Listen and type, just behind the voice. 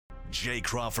Jay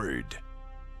Crawford,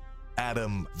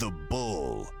 Adam the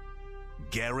Bull,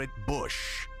 Garrett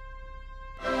Bush,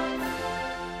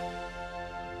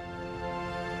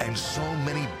 and so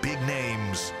many big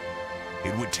names,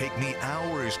 it would take me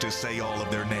hours to say all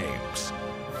of their names.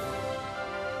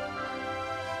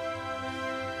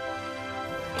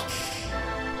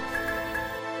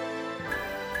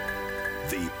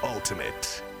 The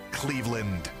ultimate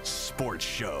Cleveland sports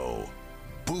show.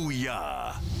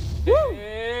 Booyah!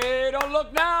 Hey, don't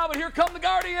look now, but here come the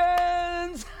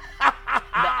Guardians! The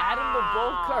Adam the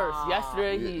Bull curse.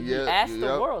 Yesterday, he asked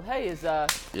the world, hey, is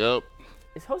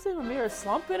Jose Ramirez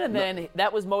slumping? And then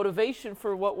that was motivation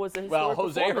for what was a historic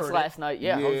performance last night.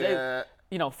 Yeah, Jose,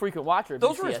 frequent watcher.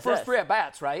 Those were his first 3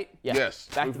 at-bats, right? Yeah. Yes.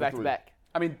 Back to back.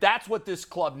 I mean, that's what this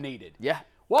club needed. Yeah.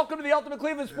 Welcome to the Ultimate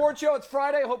Cleveland Sports Show. It's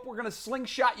Friday. Hope we're going to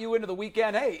slingshot you into the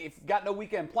weekend. Hey, if you've got no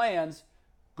weekend plans,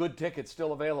 good tickets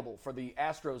still available for the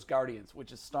Astros Guardians,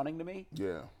 which is stunning to me.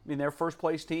 Yeah. I mean, they're first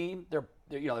place team. They're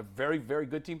a very, very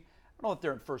good team. I don't know if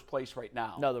they're in first place right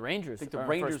now. No, the Rangers. I think the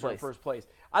Rangers are in first place.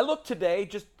 I looked today.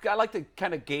 I like to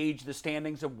kind of gauge the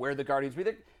standings of where the Guardians be.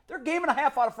 They're a game and a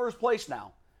half out of first place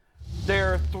now.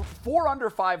 They're 4 under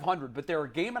 500, but they're a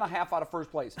game and a half out of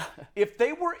first place. If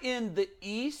they were in the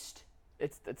East,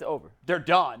 it's over. They're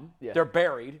done. Yeah. They're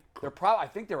buried. I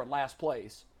think they're in last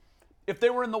place. If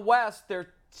they were in the West, they're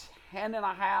 10 and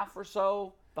a half or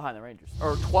so. Behind the Rangers.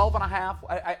 Or 12 and a half.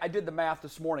 I did the math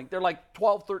this morning. They're like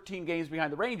 12, 13 games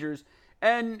behind the Rangers.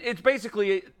 And it's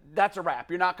basically, that's a wrap.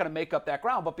 You're not going to make up that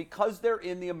ground. But because they're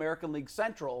in the American League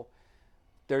Central,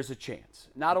 there's a chance.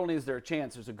 Not only is there a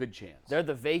chance, there's a good chance. They're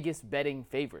the Vegas betting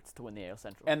favorites to win the AL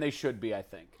Central. And they should be, I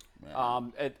think.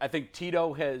 I think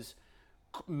Tito has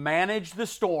managed the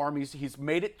storm. He's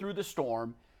made it through the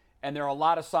storm. And there are a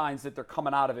lot of signs that they're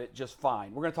coming out of it just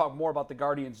fine. We're going to talk more about the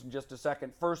Guardians in just a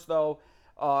second. First, though,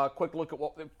 quick look at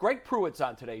what Greg Pruitt's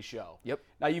on today's show. Yep.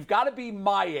 Now, you've got to be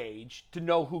my age to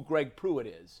know who Greg Pruitt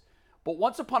is. But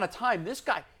once upon a time, this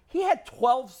guy, he had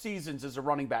 12 seasons as a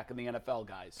running back in the NFL,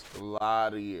 guys. A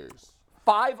lot of years.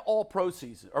 5 All-Pro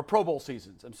seasons, or Pro Bowl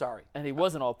seasons, I'm sorry. And he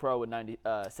was an All-Pro in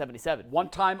 77.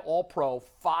 One-time All-Pro,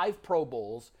 5 Pro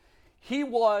Bowls. He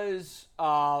was,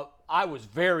 I was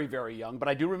very, very young, but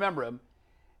I do remember him.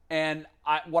 And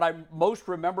what I most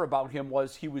remember about him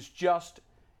was he was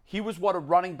what a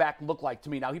running back looked like to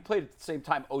me. Now, he played at the same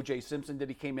time O.J. Simpson did.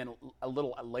 He came in a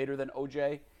little later than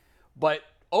O.J. But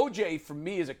O.J., for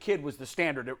me as a kid, was the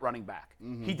standard at running back.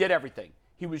 Mm-hmm. He did everything.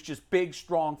 He was just big,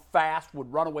 strong, fast,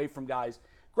 would run away from guys.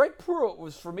 Greg Pruitt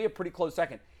was, for me, a pretty close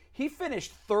second. He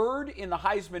finished 3rd in the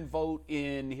Heisman vote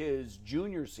in his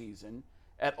junior season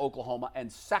at Oklahoma and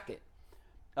 2nd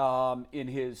in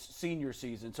his senior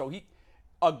season. So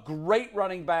a great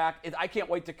running back. I can't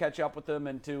wait to catch up with him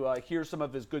and to hear some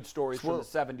of his good stories from the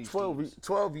 70s.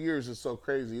 12 years is so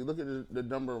crazy. You look at the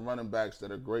number of running backs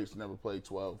that are greats never played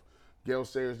 12. Gale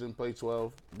Sayers didn't play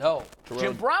 12. No.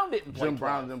 Jim Brown didn't play 12. Jim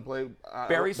Brown didn't play.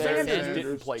 Barry Sanders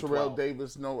didn't play 12. Terrell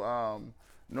Davis, no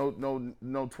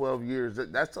 12 years.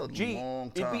 That's a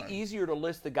long time. It'd be easier to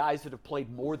list the guys that have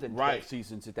played more than 12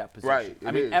 seasons at that position. Right.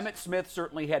 I mean, Emmitt Smith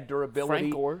certainly had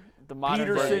durability. Frank Gore, the modern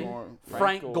Peterson,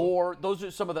 Frank Gore. Those are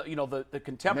some of the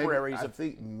contemporaries. I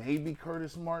think maybe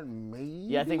Curtis Martin. Maybe.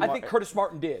 Yeah, I think Curtis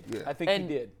Martin did. Yeah. I think he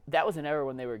did. That was an era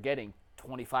when they were getting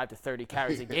 25 to 30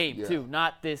 carries a game, too.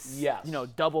 Not this,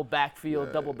 double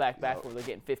backfield, double back where they're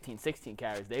getting 15, 16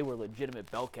 carries. They were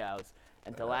legitimate bell cows.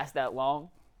 And to last that long,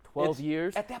 12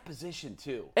 years. At that position,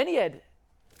 too. And he had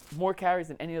more carries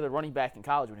than any other running back in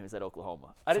college when he was at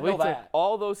Oklahoma. I didn't know that.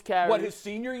 All those carries. What, his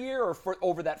senior year or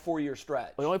over that 4-year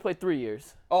stretch? Well, he only played 3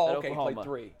 years. Oh, at okay, Oklahoma. he played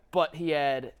 3. But he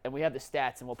had, and we have the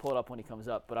stats, and we'll pull it up when he comes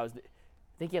up, but I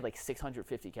think he had like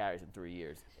 650 carries in 3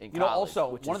 years in college, also,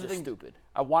 which one is of the things stupid.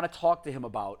 I want to talk to him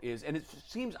about is, and it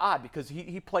seems odd because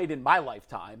he played in my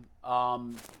lifetime.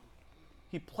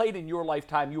 He played in your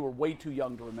lifetime. You were way too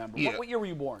young to remember. Yeah. What year were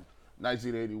you born?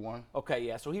 1981. Okay,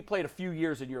 yeah. So he played a few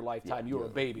years in your lifetime. You were a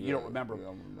baby. You don't remember. Yeah,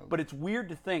 I remember. But it's weird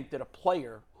to think that a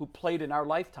player who played in our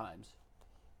lifetimes,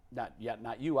 not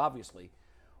you, obviously,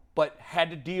 but had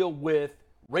to deal with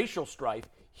racial strife.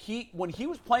 When he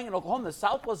was playing in Oklahoma, the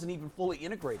South wasn't even fully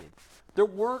integrated. There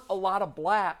weren't a lot of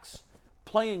blacks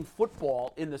playing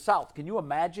football in the South. Can you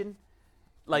imagine?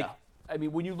 I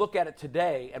mean, when you look at it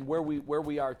today and where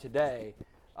we are today,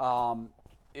 I'm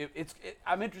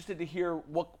interested to hear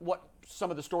what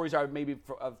some of the stories are maybe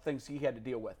of things he had to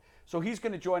deal with. So he's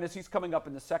going to join us. He's coming up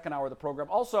in the second hour of the program.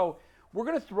 Also, we're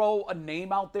going to throw a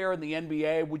name out there in the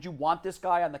NBA. Would you want this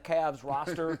guy on the Cavs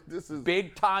roster? This is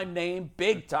big-time name,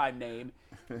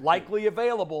 likely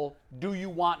available. Do you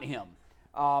want him?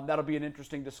 That'll be an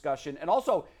interesting discussion. And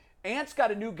also, Ant's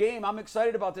got a new game. I'm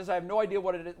excited about this. I have no idea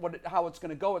how it's going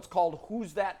to go. It's called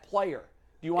Who's That Player?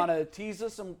 Do you want to tease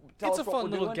us and tell us what we're doing? It's a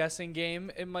fun little guessing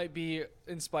game. It might be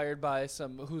inspired by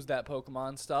some Who's That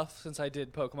Pokemon stuff, since I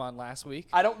did Pokemon last week.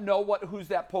 I don't know what Who's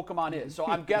That Pokemon is, so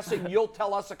I'm guessing you'll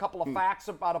tell us a couple of facts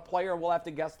about a player, and we'll have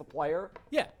to guess the player.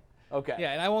 Yeah. Okay.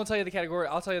 Yeah, and I won't tell you the category.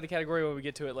 I'll tell you the category when we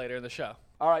get to it later in the show.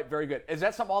 All right, very good. Is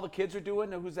that something all the kids are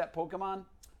doing, Who's That Pokemon?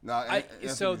 No,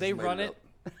 so they run it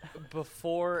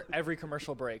before every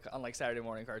commercial break on like Saturday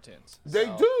morning cartoons. They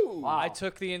do. Wow. I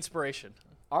took the inspiration.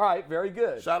 All right, very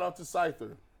good. Shout out to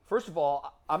Scyther. First of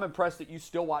all, I'm impressed that you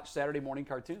still watch Saturday morning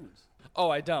cartoons. Oh,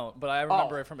 I don't, but I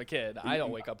remember it from a kid. I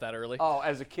don't wake up that early. Oh,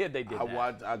 as a kid they did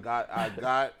that. I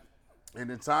got in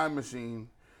the time machine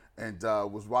and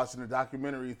was watching a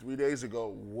documentary 3 days ago.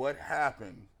 What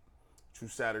happened to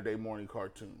Saturday morning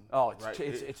cartoon? Oh,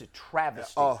 it's a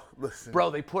travesty. Oh, listen. Bro,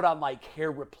 they put on like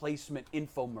hair replacement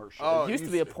infomercials. Oh, it used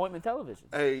to be appointment television.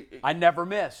 Hey, I never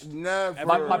missed. Never.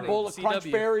 My bowl of Crunch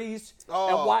CW. Berries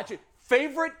and watch it.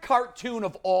 Favorite cartoon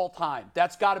of all time.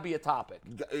 That's got to be a topic.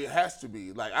 It has to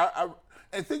be. Like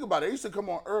and think about it. I used to come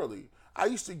on early. I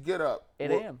used to get up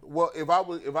 8 a.m. Well, if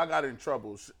I got in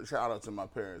trouble, shout out to my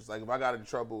parents. Like if I got in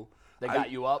trouble, They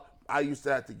got you up? I used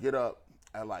to have to get up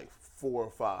at like 4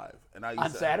 or 5, and I used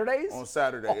On Saturdays? On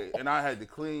Saturday, and I had to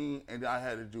clean, and I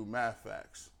had to do math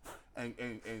facts and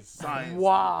science.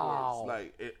 Wow.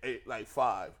 Reports, like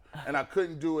 5, and I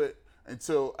couldn't do it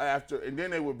until after, and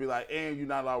then they would be like, "And you're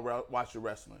not allowed to watch the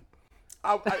wrestling."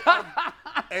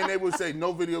 And they would say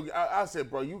no video. I said,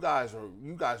 "Bro, you guys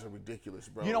are ridiculous,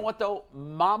 bro." You know what though?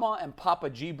 Mama and Papa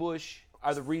G. Bush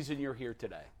are the reason you're here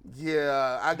today.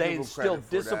 Yeah, I They give them instilled credit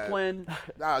for discipline.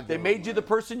 that. They made you the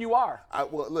person you are.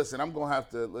 Well, listen, I'm gonna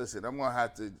have to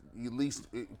at least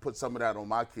put some of that on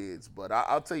my kids. But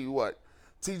I'll tell you what,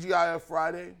 TGIF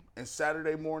Friday and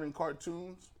Saturday morning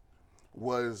cartoons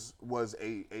was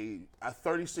a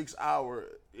 36-hour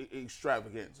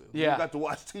extravaganza. Yeah. You got to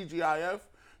watch TGIF.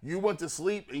 You went to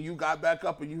sleep and you got back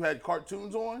up and you had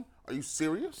cartoons on. Are you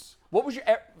serious? What was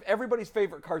everybody's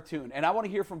favorite cartoon? And I want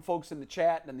to hear from folks in the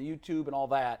chat and the YouTube and all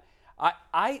that.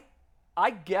 I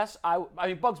guess I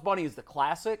mean Bugs Bunny is the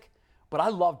classic, but I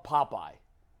love Popeye.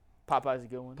 Popeye's a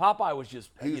good one. Popeye was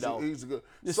just He's a good.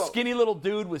 this skinny little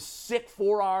dude with sick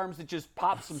forearms that just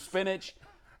popped some spinach,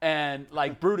 and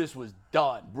like Brutus was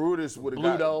done. Brutus would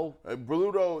have Bluto.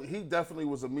 Bluto, he definitely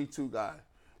was a Me Too guy.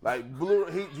 Like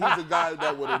he's a guy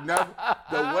that would have never.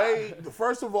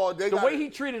 First of all, the way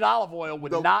he treated olive oil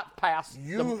would not pass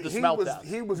the smell test.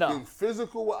 He was getting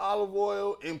physical with olive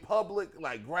oil in public,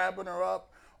 like grabbing her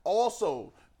up.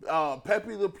 Also,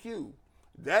 Pepe Le Pew.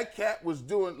 That cat was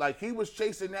doing, like, he was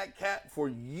chasing that cat for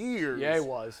years. Yeah, he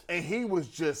was. And he was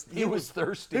just, he was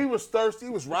thirsty. He was thirsty.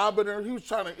 He was robbing her. He was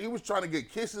trying to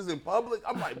get kisses in public.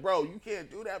 I'm like, bro, you can't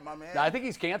do that, my man. I think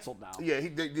he's canceled now. Yeah,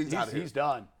 he's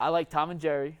done. I like Tom and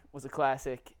Jerry was a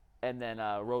classic, and then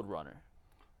Roadrunner.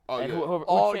 Oh,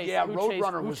 and yeah.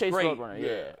 Roadrunner was great. Roadrunner?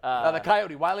 Yeah. The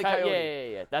Coyote, Wile E.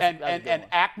 Coyote. Yeah. And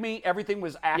Acme, everything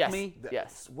was Acme.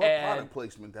 Yes. What product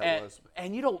placement that was.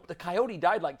 And you know, the Coyote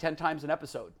died like 10 times an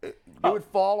episode. He would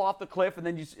fall off the cliff, and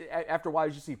then after a while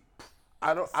you see.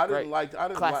 I didn't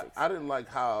like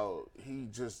how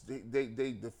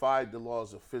they defied the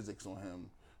laws of physics on him.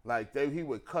 Like he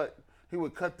would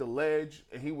cut the ledge,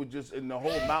 and and the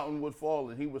whole mountain would fall,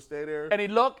 and he would stay there. And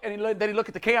he'd look, then he'd look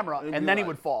at the camera, and then he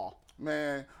would fall.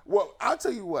 Man, well, I'll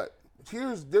tell you what.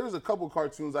 There's a couple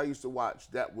cartoons I used to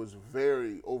watch that was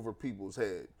very over people's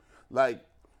head. Like,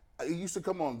 it used to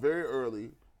come on very early,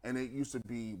 and it used to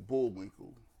be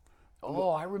Bullwinkle.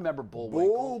 Oh, I remember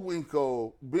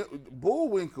Bullwinkle.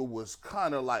 Bullwinkle was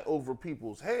kind of like over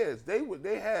people's heads.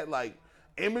 They had like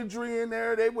imagery in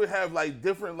there. They would have like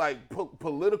different like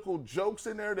political jokes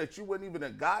in there that you wouldn't even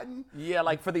have gotten. Yeah,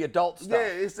 like for the adult stuff. Yeah,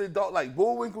 it's the adult. Like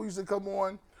Bullwinkle used to come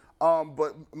on.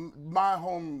 But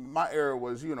my era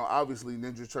was, obviously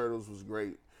Ninja Turtles was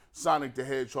great. Sonic the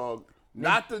Hedgehog.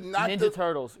 Ninja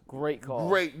Turtles, great call.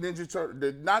 Great Ninja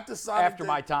Turtle. Not the Sonic. After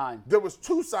my time. There was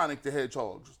 2 Sonic the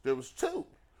Hedgehogs. There was 2.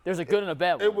 There's a good and a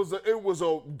bad one. It was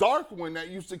a dark one that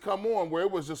used to come on where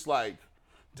it was just like,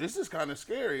 this is kind of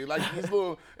scary. Like these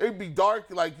little, it'd be dark,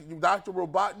 like Dr.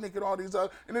 Robotnik and all these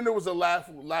other. And then there was a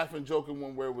laughing, joking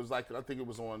one where it was like, I think it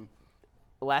was on.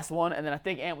 The last one, and then I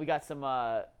think, Ant, we got some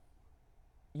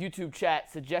YouTube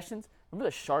chat suggestions. Remember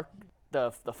the shark,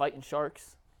 the fighting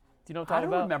sharks? Do you know what I'm talking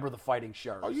about? I don't remember the fighting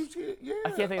sharks. Yeah. I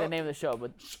can't think of the name of the show,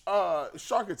 but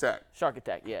Shark Attack. Shark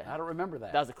Attack, yeah. I don't remember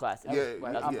that. That was a classic.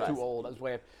 I'm too old. I was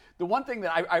way. The one thing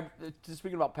that I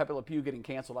speaking about Pepe Le Pew getting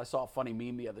canceled, I saw a funny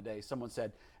meme the other day. Someone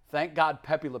said, "Thank God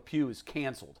Pepe Le Pew is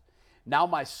canceled," Now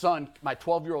my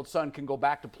 12-year-old son, can go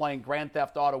back to playing Grand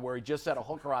Theft Auto where he just set a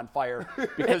hooker on fire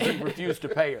because he refused to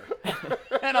pay her.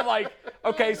 And I'm like,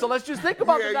 okay, so let's just think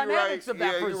about the dynamics of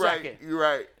that for a second. You're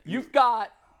right. You've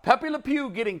got Pepe Le Pew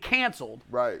getting canceled.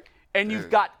 Right. And you've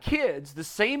got kids the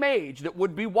same age that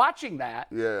would be watching that.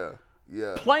 Yeah.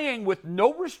 Playing with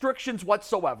no restrictions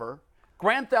whatsoever.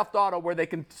 Grand Theft Auto where they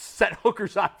can set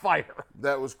hookers on fire.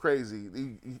 That was crazy.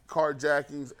 The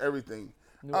carjackings, everything.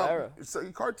 New era. So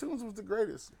cartoons was the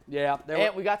greatest. Yeah.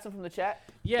 And we got some from the chat.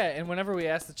 Yeah, and whenever we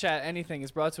ask the chat anything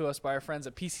is brought to us by our friends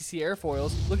at PCC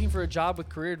Airfoils. Looking for a job with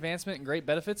career advancement and great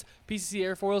benefits? PCC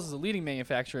Airfoils is a leading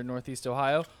manufacturer in Northeast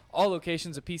Ohio. All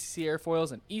locations of PCC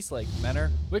Airfoils in Eastlake,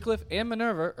 Menor, Wickliffe, and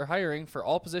Minerva are hiring for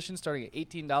all positions starting at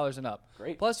 $18 and up.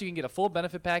 Great. Plus, you can get a full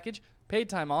benefit package, paid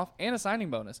time off, and a signing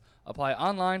bonus. Apply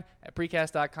online at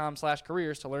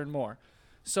precast.com/careers to learn more.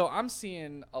 So I'm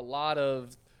seeing a lot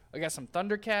of... I got some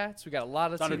Thundercats. We got a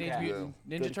lot of Teenage Mutant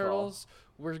Ninja Turtles.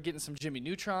 We're getting some Jimmy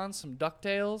Neutrons, some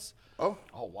DuckTales. Oh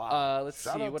wow. Let's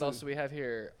see. What else do we have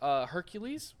here?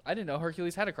 Hercules. I didn't know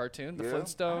Hercules had a cartoon. The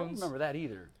Flintstones. I don't remember that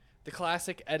either. The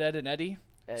classic Ed, Ed, and Eddie.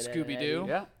 Scooby-Doo.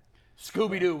 Yeah.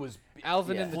 Scooby-Doo was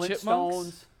Alvin and the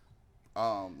Chipmunks.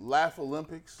 Laugh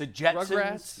Olympics. The Jetsons.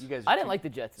 Rugrats. You guys, I didn't like the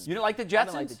Jetsons. You didn't like the Jetsons? I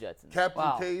didn't like the Jetsons.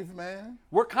 Captain Caveman.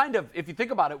 We're kind of, if you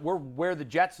think about it, we're where the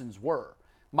Jetsons were,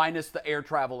 minus the air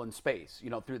travel in space,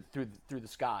 through the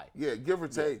sky. Yeah, give or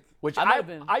take. Which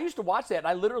I used to watch that, and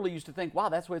I literally used to think, wow,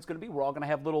 that's the way it's going to be. We're all going to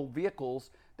have little vehicles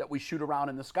that we shoot around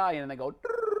in the sky, and then they go.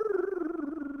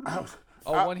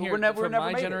 One here never from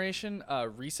my made it. generation,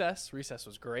 Recess. Recess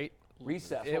was great.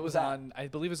 Recess. It was on, I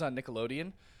believe it was on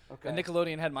Nickelodeon. Okay. And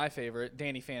Nickelodeon had my favorite,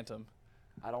 Danny Phantom.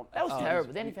 That was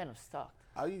terrible. Danny Phantom sucked.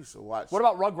 I used to watch. What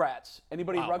about Rugrats?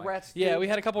 Anybody Rugrats? Yeah, we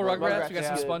had a couple Rugrats. We got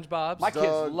yeah. some SpongeBobs. My kids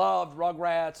loved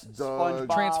Rugrats,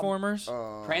 SpongeBob, Transformers.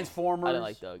 Transformers. I didn't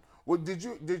like Doug. Well, did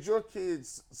your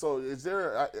kids? So, is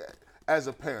there as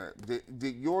a parent,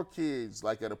 did your kids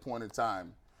like at a point in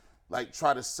time, like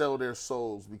try to sell their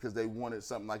souls because they wanted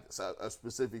something like a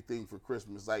specific thing for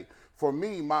Christmas? Like for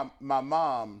me, my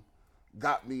mom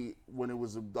got me when it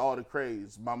was all the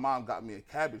craze. My mom got me a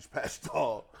Cabbage Patch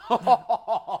doll.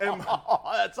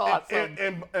 That's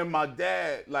awesome. And my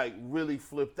dad like really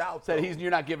flipped out. Said you're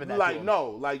not giving that. Like to him. no,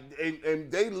 like and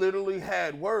they literally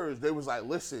had words. They was like,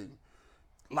 listen,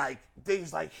 like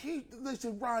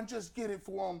listen, Ron, just get it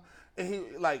for him. And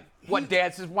what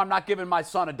dad says, well, I'm not giving my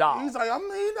son a doll. He's like,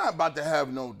 he's not about to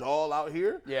have no doll out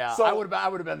here. Yeah, so I would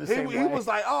have been the same way. He was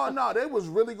like, oh no, they was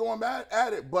really going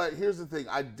at it. But here's the thing,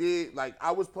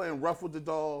 I was playing rough with the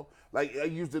doll. Like I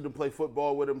used it to play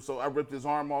football with him, so I ripped his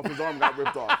arm off. His arm got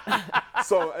ripped off.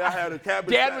 So I had a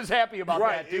Cabbage. Dad was happy about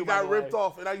that too. It got ripped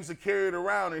off, and I used to carry it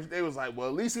around. And they was like, well,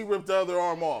 at least he ripped the other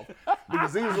arm off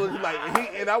because he was looking like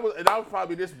I was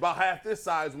probably about half this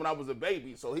size when I was a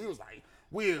baby. So he was like,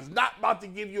 we is not about to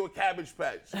give you a Cabbage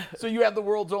Patch. So you have the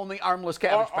world's only armless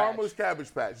Cabbage Patch. Armless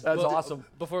Cabbage Patch. That's awesome.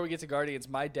 Before we get to Guardians,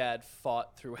 my dad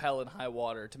fought through hell and high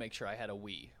water to make sure I had a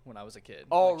Wii when I was a kid.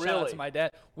 Oh, really? Shout out to my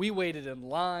dad. We waited in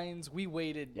lines. We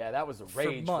waited that was a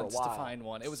rage for months for a while. to find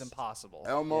one. It was impossible.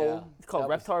 Elmo. Yeah. It's called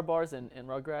Reptar bars in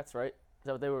Rugrats, right? Is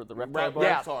that what they were? The Reptar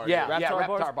bars? Yeah,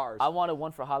 Reptar bars. I wanted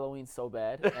one for Halloween so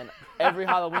bad. And every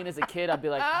Halloween as a kid, I'd be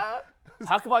like,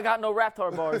 how come I got no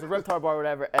Reptar bars, a Reptar bar or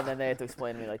whatever? And then they had to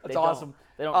explain to me, like, That's they awesome.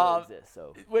 They don't really exist.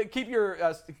 So keep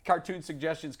your cartoon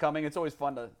suggestions coming. It's always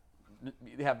fun to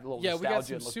have a little nostalgia. We got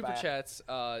some and look super back. chats.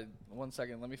 1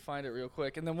 second, let me find it real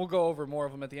quick, and then we'll go over more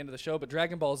of them at the end of the show. But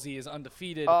Dragon Ball Z is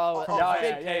undefeated.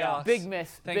 Big miss.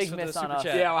 Thanks big for miss the on super us.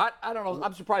 chat. Yeah, I don't know.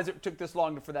 I'm surprised it took this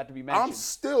long for that to be mentioned. I'm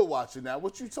still watching that.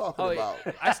 What you talking about?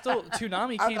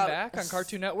 Toonami came back on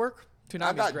Cartoon Network.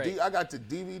 Toonami's great. I got the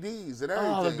DVDs and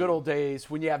everything. Oh, the good old days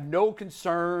when you have no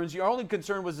concerns. Your only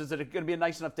concern was, is it going to be a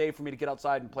nice enough day for me to get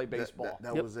outside and play baseball?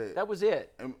 That was it. That was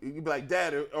it. And you'd be like,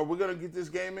 Dad, are we going to get this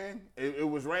game in? It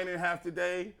was raining half the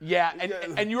day. Yeah,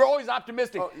 and you're always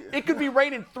optimistic. It could be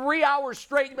raining 3 hours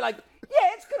straight. You'd be like,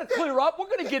 yeah, it's going to clear up. We're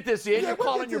going to get this in. You're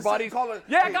calling your buddies.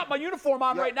 I got my uniform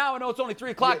on right now. I know it's only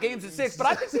 3 o'clock, game's at 6, but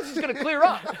I think this is going to clear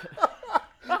up.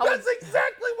 That's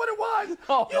exactly what it was.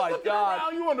 Oh, you my God.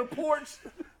 Around, you on the porch.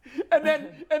 And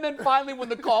then finally, when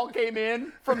the call came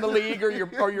in from the league or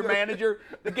your manager,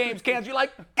 the game's canceled. You're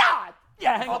like, God,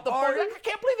 hang up the phone. I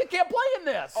can't believe they can't play in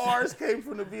this. Ours came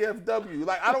from the VFW.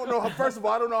 Like I don't know. First of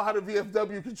all, I don't know how the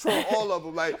VFW control all of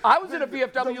them. Like I was in a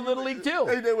VFW Little League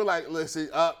too. They were like, listen,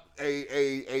 a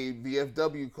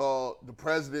VFW called. The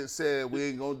president said we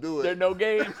ain't gonna do it. There's no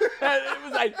games. It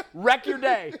was like wreck your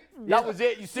day. That was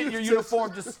it. You sit in your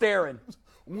uniform just staring.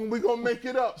 When we gonna make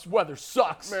it up? This weather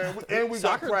sucks, man. And we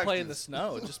Soccer got practice. play in the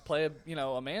snow. Just play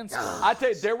a man's sport. I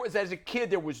tell you, as a kid,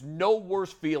 there was no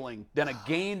worse feeling than a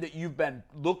game that you've been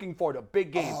looking forward to, a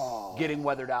big game, getting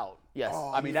weathered out. Yes.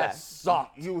 I mean, that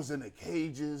sucked. You was in the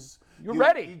cages. You're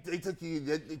ready. They took you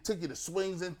to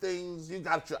swings and things. You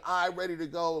got your eye ready to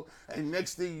go, and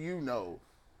next thing you know,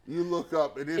 you look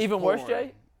up and it's even pouring. worse,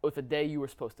 Jay, with a day you were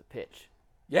supposed to pitch.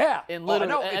 Yeah. And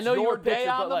literally, I know you your were pitching, day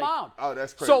on the but mound. Oh,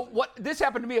 that's crazy. So this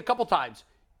happened to me a couple times.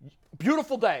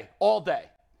 Beautiful day, all day.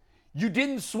 You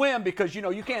didn't swim because,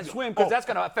 you can't swim because that's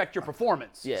going to affect your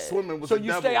performance. Yeah. Swimming was So the you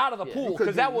devil. stay out of the pool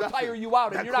because that will tire you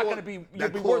out and you're not going to be, you'll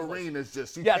be worthless. Is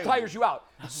just, Yeah, it tires you out.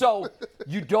 So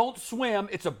you don't swim.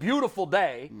 It's a beautiful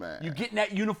day. Man. You get in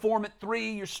that uniform at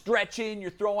 3. You're stretching.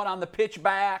 You're throwing on the pitch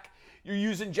back. You're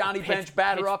using Johnny Bench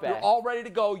batter up. back. You're all ready to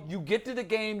go. You get to the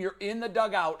game. You're in the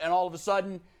dugout. And all of a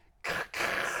sudden,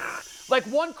 like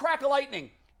one crack of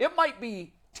lightning, it might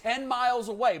be 10 miles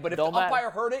away. But if the umpire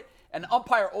heard it, and the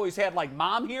umpire always had like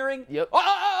mom hearing, listen.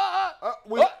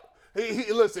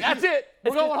 That's it.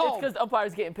 We're going home. It's because the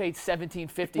umpire's getting paid $17.50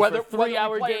 for a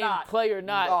 3-hour game, play or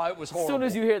not. Oh, it was horrible. As soon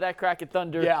as you hear that crack of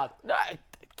thunder,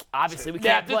 obviously we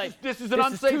can't play. This is an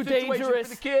unsafe too situation dangerous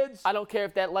for the kids. I don't care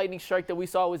if that lightning strike that we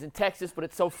saw was in Texas, but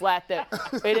it's so flat that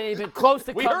it ain't even close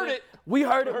to We coming. heard it. We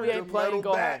heard it. We ain't playing.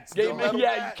 Go home.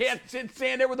 You can't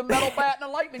stand there with a metal bat and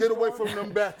a lightning Get storm. away from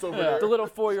them bats over there. The little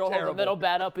 4-year-old holding a Terrible. metal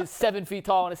bat up is 7 feet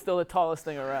tall and it's still the tallest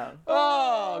thing around.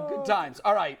 Oh, good times.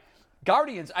 All right.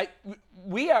 Guardians,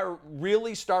 we are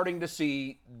really starting to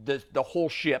see the whole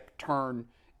ship turn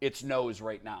its nose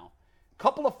right now.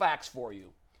 Couple of facts for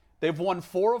you. They've won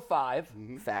 4 of 5.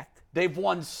 Fact. They've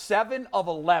won 7 of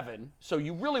 11. So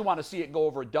you really want to see it go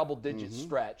over a double-digit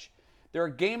stretch. They're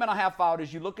a game and a half out.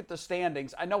 As you look at the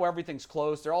standings, I know everything's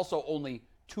close. They're also only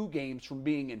 2 games from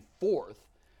being in 4th.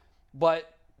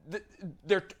 But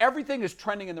everything is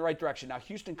trending in the right direction. Now,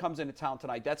 Houston comes into town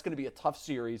tonight. That's going to be a tough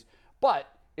series.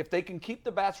 But if they can keep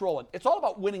the bats rolling, it's all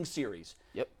about winning series.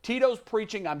 Yep. Tito's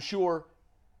preaching, I'm sure,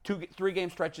 2-3 game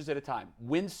stretches at a time.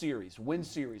 Win series,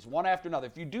 one after another.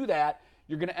 If you do that,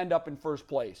 you're going to end up in first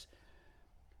place.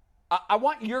 I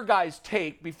want your guys'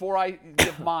 take, before I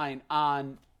give mine,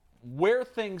 on where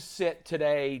things sit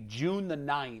today, June the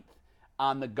 9th,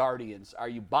 on the Guardians. Are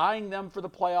you buying them for the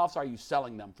playoffs? Are you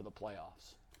selling them for the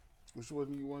playoffs? Which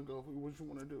one do you want to go? What you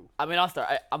want to do? I mean, I'll start.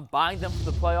 I'm buying them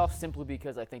for the playoffs simply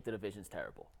because I think the division's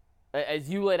terrible. As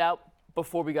you laid out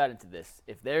before we got into this,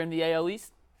 if they're in the AL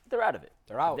East, they're out of it.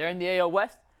 They're out. If they're in the AL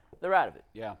West, they're out of it.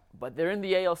 Yeah. But they're in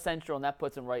the AL Central, and that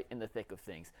puts them right in the thick of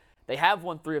things. They have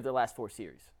won 3 of their last 4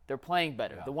 series. They're playing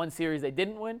better. Yeah. The one series they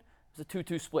didn't win was a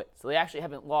 2-2 split. So they actually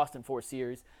haven't lost in 4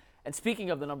 series. And speaking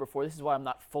of the number 4, this is why I'm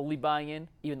not fully buying in,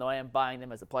 even though I am buying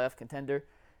them as a playoff contender.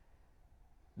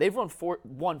 They've won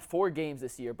 4 games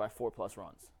this year by 4+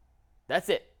 runs. That's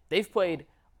it. They've played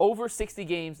over 60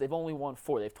 games. They've only won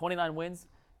 4. They have 29 wins.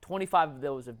 25 of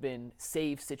those have been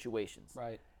save situations.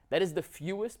 Right. That is the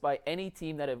fewest by any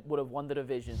team that would have won the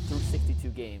division through 62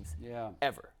 games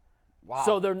ever. Wow.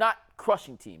 So they're not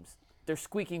crushing teams. They're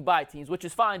squeaking by teams, which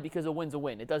is fine because a win's a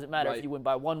win. It doesn't matter if you win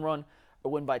by 1 run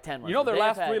or win by 10 runs. You know, their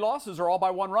last 3 losses are all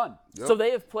by 1 run. Yep. So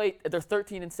they have played, they're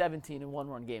 13-17 in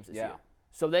 1-run games this year.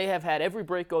 So they have had every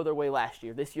break go their way last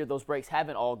year. This year, those breaks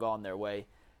haven't all gone their way.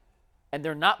 And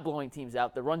they're not blowing teams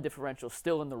out. The run differential is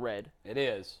still in the red. It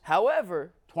is.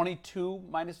 However, 22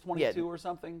 minus 22 or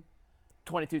something?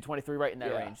 22, 23, right in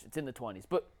that range. It's in the 20s.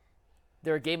 But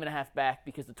they're a game and a half back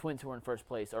because the Twins, who are in first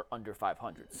place, are under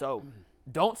 500. So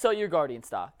don't sell your Guardian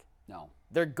stock. No.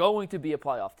 They're going to be a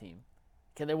playoff team.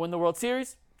 Can they win the World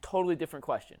Series? Totally different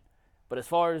question. But as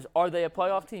far as are they a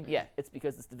playoff team? Yeah, it's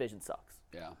because this division sucks.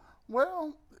 Yeah.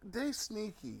 Well, they're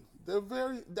sneaky.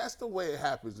 That's the way it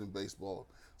happens in baseball.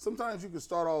 Sometimes you can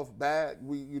start off bad.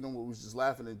 We was just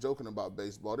laughing and joking about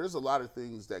baseball. There's a lot of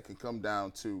things that can come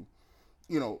down to,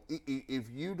 if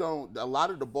you don't, a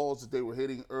lot of the balls that they were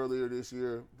hitting earlier this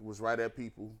year was right at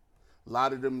people. A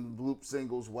lot of them bloop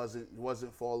singles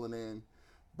wasn't falling in.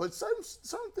 But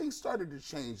some things started to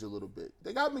change a little bit.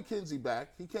 They got McKenzie back.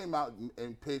 He came out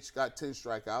and pitched, got 10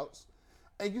 strikeouts.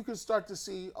 And you can start to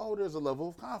see, there's a level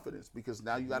of confidence because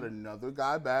now you got another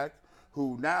guy back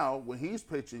who now, when he's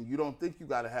pitching, you don't think you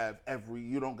got to have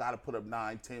you don't got to put up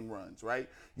 9, 10 runs, right?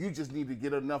 You just need to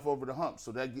get enough over the hump.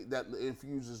 So that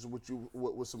infuses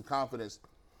with some confidence.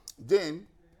 Then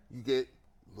you get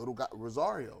little guy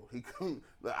Rosario.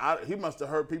 He must have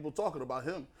heard people talking about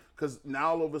him because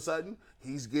now all of a sudden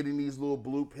he's getting these little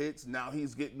bloop hits. Now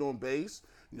he's getting on base.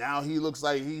 Now he looks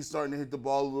like he's starting to hit the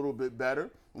ball a little bit better.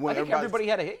 I think everybody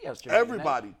had a hit yesterday.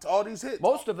 Everybody, all these hits.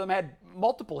 Most of them had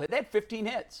multiple hits. They had 15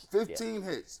 hits. 15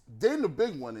 hits. Then the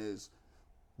big one is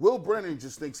Will Brennan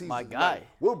just thinks he's my guy. Like,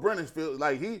 Will Brennan feels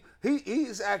like he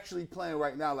is actually playing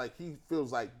right now like he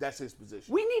feels like that's his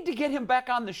position. We need to get him back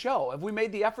on the show. Have we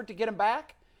made the effort to get him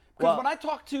back? Because when I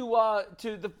talked to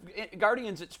the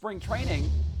Guardians at spring training,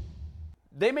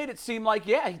 they made it seem like,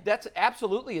 yeah, that's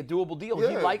absolutely a doable deal.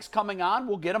 Yeah. He likes coming on.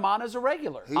 We'll get him on as a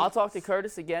regular. I'll talk to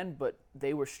Curtis again, but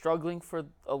they were struggling for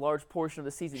a large portion of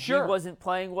the season. Sure. He wasn't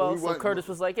playing well, so Curtis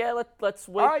was like, yeah, let's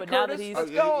wait. All right, but Curtis, now that he's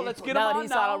let's go. Let's get him on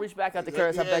now. I'll reach back out to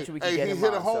Curtis. I bet you we can get him on. He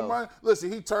hit a home run. Listen,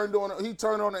 he turned on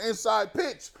an inside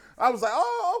pitch. I was like,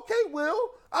 oh, okay,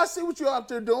 Will. I see what you're out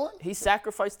there doing. He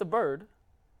sacrificed the bird.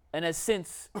 And has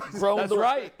since grown. That's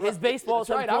right. His baseballs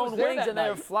have grown wings and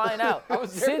they're flying out. I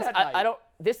was there that night. I don't.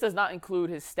 This does not include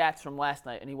his stats from last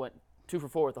night, and he went 2 for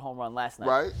 4 with the home run last night.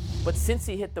 Right. But since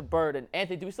he hit the bird, and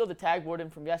Anthony, do we still have the tag board in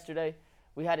from yesterday?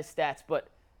 We had his stats, but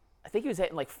I think he was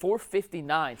hitting like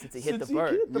 459 since he hit the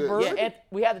bird. Yeah, and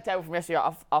we had the tag board from yesterday.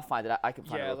 I'll find it. I can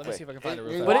find it real quick. Yeah, let me see if I can find it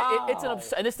real But quick.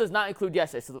 it's and this does not include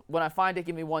yesterday. So when I find it,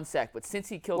 give me 1 sec. But since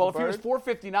he killed the bird, if he was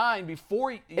 459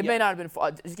 before it may not have been.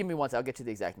 Just give me 1 sec. I'll get you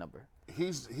the exact number.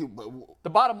 The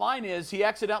bottom line is he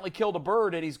accidentally killed a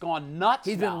bird and he's gone nuts.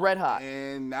 He's been red hot.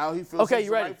 And now he feels okay,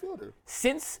 you ready? Right fielder.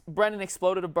 Since Brennan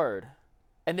exploded a bird,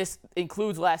 and this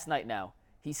includes last night now,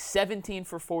 he's 17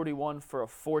 for 41 for a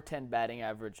 .410 batting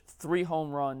average, 3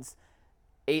 home runs,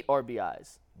 8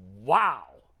 RBIs. Wow.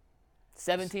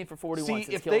 17 for 41 See,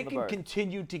 since if killing they the can bird.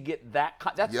 continue to get that,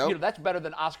 that's better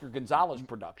than Oscar Gonzalez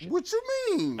production. What you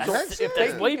mean? If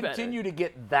they can continue to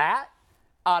get that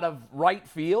out of right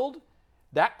field,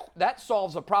 that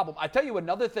solves a problem. I tell you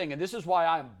another thing, and this is why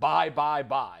I'm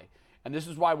buy. And this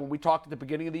is why when we talked at the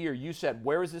beginning of the year, you said,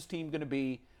 where is this team going to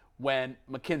be when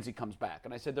McKenzie comes back?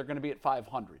 And I said, they're going to be at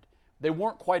 500. They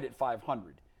weren't quite at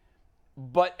 500.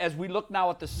 But as we look now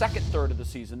at the second third of the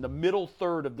season, the middle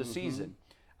third of the season,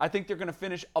 I think they're going to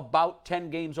finish about 10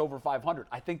 games over 500.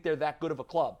 I think they're that good of a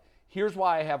club. Here's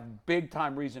why I have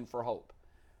big-time reason for hope.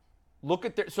 Look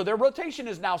at their rotation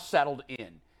is now settled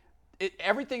in.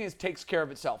 Everything takes care of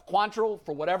itself. Quantrill,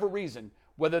 for whatever reason,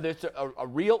 whether it's a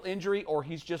real injury or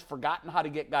he's just forgotten how to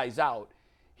get guys out,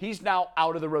 he's now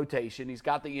out of the rotation. He's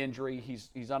got the injury.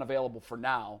 He's unavailable for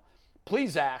now.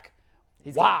 Plezak,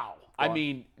 wow. Gone. I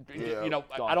mean,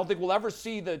 I don't think we'll ever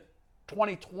see the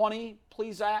 2020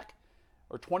 Plezak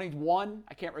or 21.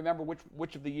 I can't remember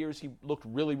which of the years he looked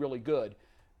really, really good.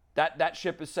 That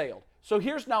ship has sailed. So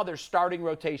here's now their starting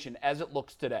rotation as it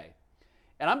looks today.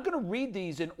 And I'm going to read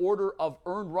these in order of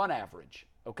earned run average,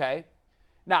 okay?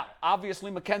 Now, obviously,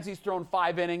 McKenzie's thrown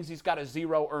 5 innings. He's got a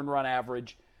 0 earned run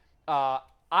average.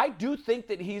 I do think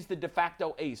that he's the de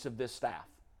facto ace of this staff.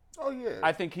 Oh, yeah.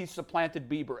 I think he's supplanted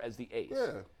Bieber as the ace.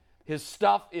 Yeah. His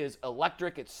stuff is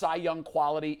electric. It's Cy Young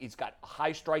quality. He's got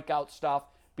high strikeout stuff.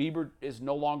 Bieber is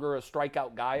no longer a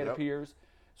strikeout guy, it appears.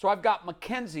 So I've got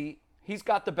McKenzie. He's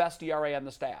got the best ERA on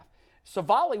the staff.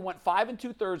 Savali went 5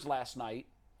 2/3 last night.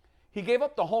 He gave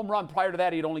up the home run. Prior to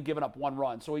that, he'd only given up 1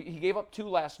 run. So he gave up 2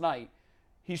 last night.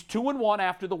 He's 2-1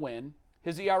 after the win.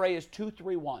 His ERA is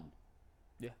 2.31.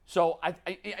 Yeah. So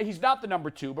he's not the number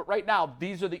 2, but right now,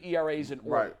 these are the ERAs in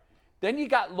order. Right. Then you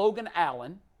got Logan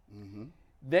Allen. Mm-hmm.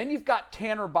 Then you've got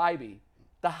Tanner Bybee.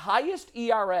 The highest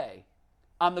ERA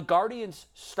on the Guardians'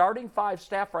 starting 5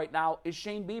 staff right now is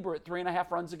Shane Bieber at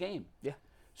 3.5 runs a game. Yeah.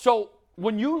 So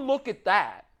when you look at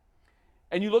that,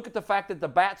 and you look at the fact that the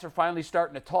bats are finally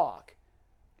starting to talk,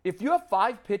 if you have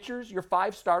 5 pitchers, your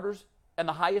 5 starters, and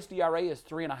the highest ERA is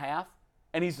 3.5,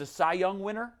 and he's the Cy Young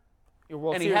winner,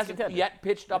 and he hasn't yet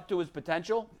pitched up to his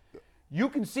potential, you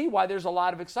can see why there's a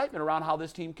lot of excitement around how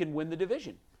this team can win the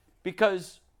division.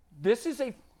 Because this is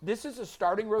a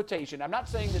starting rotation. I'm not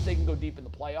saying that they can go deep in the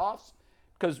playoffs,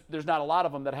 because there's not a lot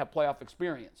of them that have playoff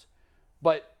experience.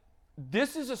 But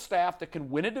this is a staff that can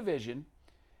win a division,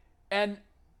 and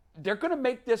they're going to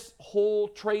make this whole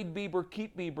trade Bieber,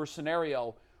 keep Bieber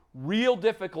scenario real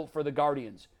difficult for the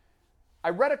Guardians. I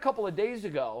read a couple of days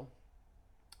ago,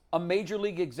 a major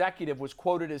league executive was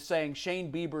quoted as saying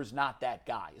Shane Bieber's not that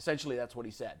guy. Essentially, that's what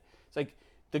he said. It's like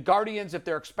the Guardians, if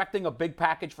they're expecting a big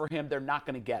package for him, they're not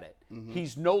going to get it. Mm-hmm.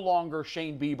 He's no longer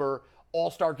Shane Bieber,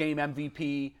 All-Star Game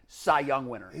MVP, Cy Young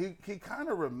winner. He kind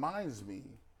of reminds me,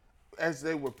 as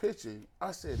they were pitching,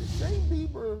 I said, is Shane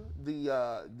Bieber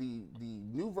the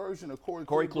new version of Corey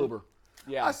Kluber?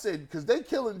 Yeah. I said, because they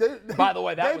killing. By the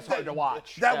way, that was hard to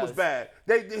watch. That was bad.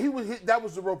 That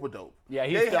was the rope-a-dope. Yeah,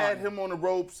 they had him on the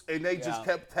ropes, and they just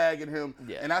kept tagging him.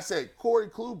 Yeah. And I said, Corey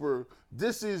Kluber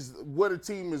this is what a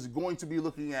team is going to be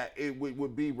looking at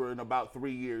with Bieber in about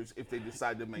 3 years if they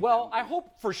decide to make. Well, I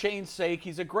hope for Shane's sake,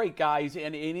 he's a great guy,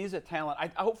 and he's a talent. I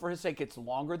hope for his sake it's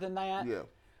longer than that. Yeah.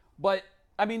 But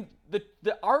I mean,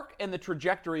 the arc and the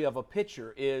trajectory of a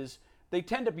pitcher is they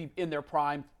tend to be in their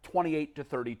prime 28 to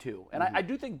 32, and I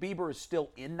do think Bieber is still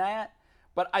in that.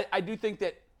 But I do think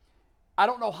that I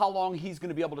don't know how long he's going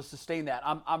to be able to sustain that.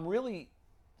 I'm really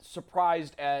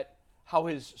surprised at how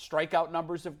his strikeout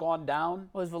numbers have gone down.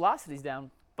 Well, his velocity's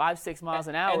down 5-6 miles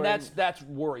an hour. And that's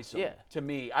worrisome to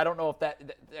me. I don't know if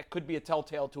that could be a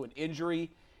telltale to an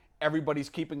injury. Everybody's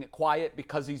keeping it quiet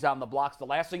because he's on the blocks. The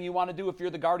last thing you want to do if you're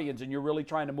the Guardians and you're really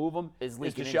trying to move him is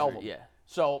to shelve him. Yeah.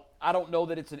 So I don't know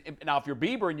that it's now if you're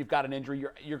Bieber and you've got an injury,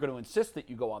 you're going to insist that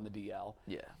you go on the DL.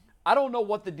 Yeah. I don't know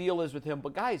what the deal is with him,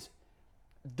 but guys,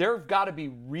 there've got to be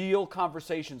real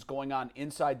conversations going on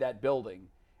inside that building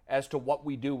as to what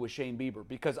we do with Shane Bieber.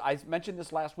 Because I mentioned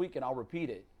this last week, and I'll repeat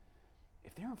it.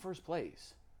 If they're in first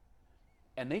place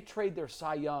and they trade their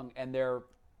Cy Young and their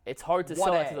it's hard to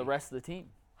sell it to the rest of the team.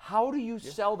 How do you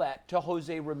sell that to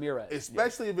Jose Ramirez?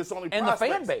 Especially if it's only and prospects.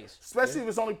 And the fan base. Especially if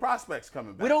it's only prospects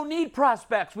coming back. We don't need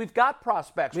prospects. We've got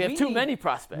prospects. We have too many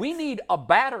prospects. We need a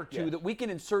bat or two that we can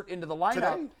insert into the lineup.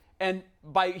 Today? And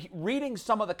by reading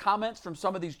some of the comments from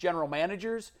some of these general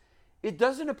managers, it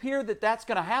doesn't appear that that's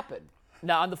going to happen.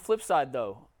 Now, on the flip side,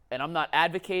 though, and I'm not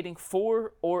advocating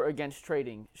for or against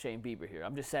trading Shane Bieber here.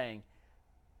 I'm just saying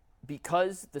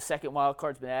because the second wild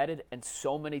card's been added and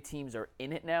so many teams are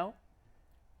in it now,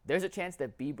 there's a chance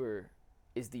that Bieber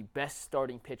is the best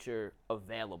starting pitcher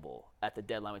available at the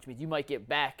deadline, which means you might get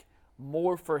back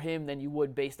more for him than you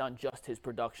would based on just his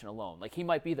production alone. Like he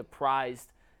might be the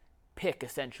prized pick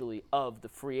essentially of the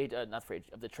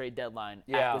of the trade deadline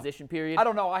acquisition period. I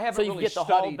don't know. I haven't so you really get the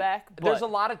studied. haul back. There's a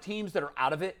lot of teams that are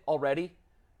out of it already.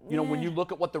 You know, when you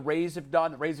look at what the Rays have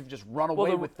done, the Rays have just run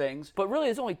away with things. But really,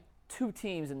 there's only two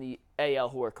teams in the AL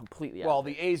who are completely out. Well, of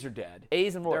it. the A's are dead.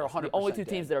 A's and Royals. They're 100% the only two dead.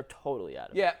 teams that are totally out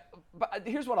of it. Yeah, but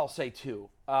here's what I'll say too.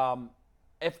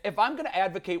 If I'm going to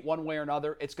advocate one way or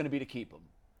another, it's going to be to keep them.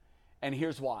 And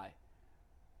here's why.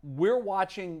 We're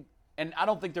watching, and I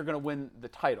don't think they're going to win the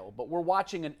title, but we're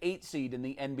watching an 8 seed in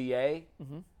the NBA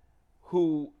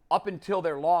who, up until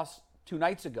their loss 2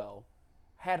 nights ago,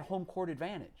 had home court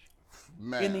advantage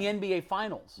in the NBA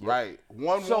Finals. Right.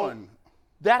 1-1.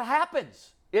 That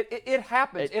happens. It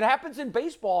happens. It happens in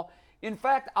baseball. In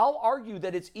fact, I'll argue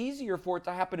that it's easier for it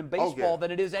to happen in baseball than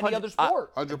it is any other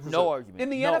sport. 100%. No argument. In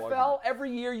the NFL,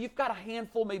 every year you've got a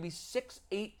handful, maybe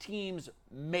 6-8 teams,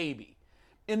 maybe.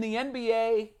 In the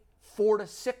NBA, 4 to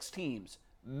 6 teams,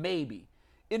 maybe.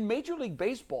 In Major League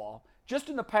Baseball, just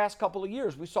in the past couple of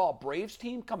years, we saw a Braves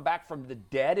team come back from the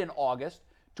dead in August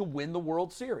to win the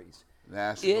World Series.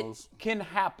 Nationals. It can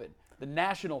happen. The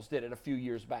Nationals did it a few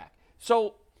years back.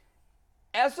 So,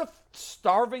 as a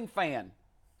starving fan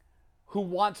who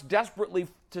wants desperately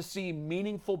to see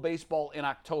meaningful baseball in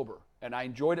October, and I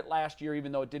enjoyed it last year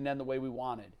even though it didn't end the way we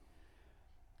wanted,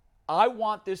 I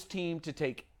want this team to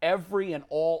take every and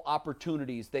all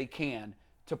opportunities they can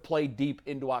to play deep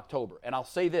into October. And I'll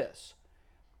say this.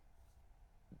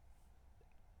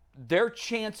 Their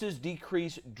chances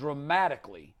decrease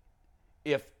dramatically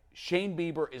if Shane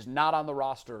Bieber is not on the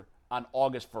roster on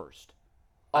August 1st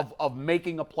of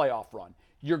making a playoff run.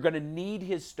 You're going to need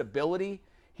his stability.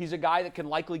 He's a guy that can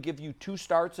likely give you 2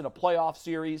 starts in a playoff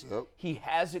series. Yep. He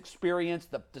has experience.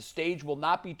 The stage will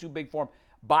not be too big for him.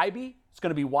 Bybee is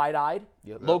going to be wide-eyed.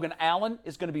 Yep. Logan Allen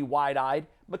is going to be wide-eyed.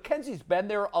 McKenzie's been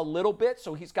there a little bit,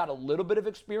 so he's got a little bit of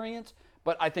experience.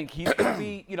 But I think he's going to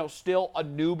be, still a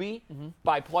newbie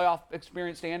by playoff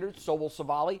experience standards. So will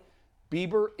Savali.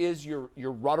 Bieber is your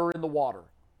rudder in the water,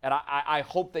 and I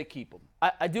hope they keep him.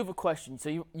 I do have a question. So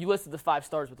you listed the 5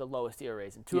 stars with the lowest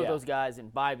ERAs, and 2 of those guys in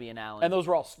Bybee and Allen. And those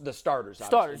were all the starters.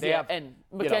 Starters, They have, and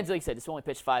McKenzie, like I said, it's only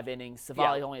pitched 5 innings.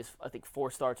 Savali only has, I think, 4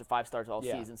 starts or 5 starts all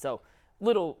season. So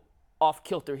little off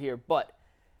kilter here, but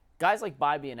guys like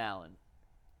Bybee and Allen,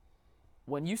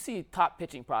 when you see top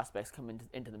pitching prospects come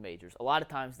into the majors, a lot of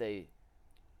times they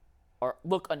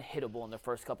look unhittable in their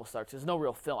first couple starts. There's no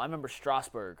real film. I remember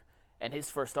Strasburg and his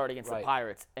first start against the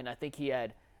Pirates, and I think he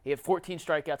had 14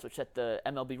 strikeouts, which set the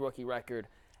MLB rookie record.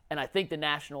 And I think the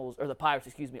Pirates,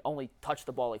 only touched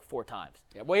the ball like 4 times.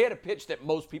 Yeah, well, he had a pitch that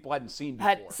most people hadn't seen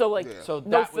before. So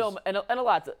no film, and a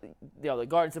lot. The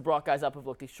Guardians have brought guys up who've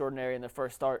looked extraordinary in their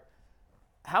first start.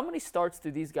 How many starts do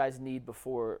these guys need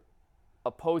before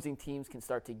opposing teams can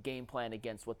start to game plan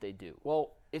against what they do?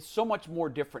 Well, it's so much more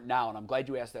different now, and I'm glad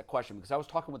you asked that question because I was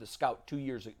talking with a scout 2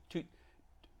 years ago,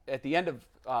 at the end of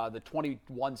the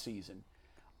 21 season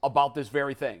about this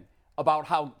very thing, about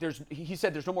how he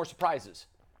said there's no more surprises.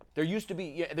 There used to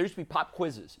be pop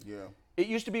quizzes. Yeah. It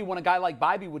used to be when a guy like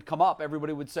Bybee would come up,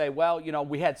 everybody would say, well,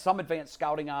 we had some advanced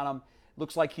scouting on him.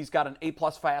 Looks like he's got an A+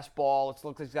 fastball. It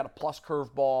looks like he's got a plus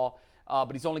curveball,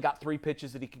 but he's only got 3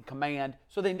 pitches that he can command.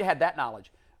 So they had that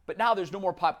knowledge. But now there's no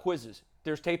more pop quizzes.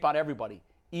 There's tape on everybody,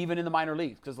 even in the minor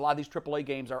leagues, because a lot of these AAA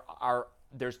games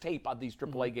there's tape on these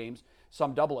AAA games,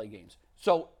 some AA games.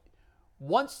 So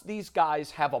once these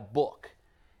guys have a book,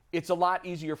 it's a lot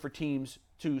easier for teams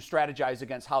to strategize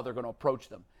against how they're going to approach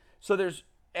them. So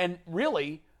and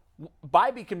really,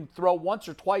 Bybee can throw once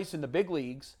or twice in the big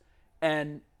leagues,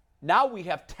 and now we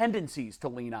have tendencies to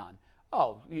lean on.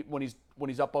 Oh, when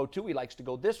he's up 0-2, he likes to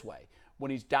go this way.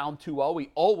 When he's down 2-0, he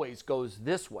always goes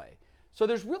this way. So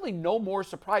there's really no more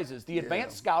surprises. The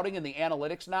advanced scouting and the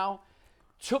analytics now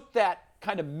took that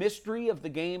kind of mystery of the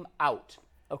game out.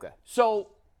 Okay. So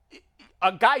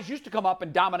guys used to come up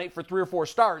and dominate for 3 or 4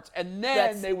 starts, and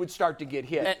then they would start to get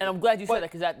hit. And I'm glad you said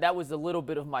that, because that was a little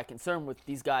bit of my concern with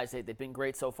these guys. They've been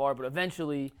great so far, but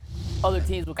eventually other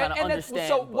teams will kind of understand.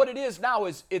 So what it is now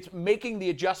is it's making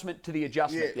the adjustment to the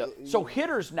adjustment. Yeah. So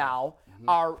hitters now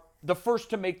are the first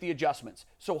to make the adjustments.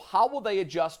 So how will they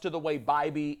adjust to the way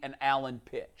Bybee and Allen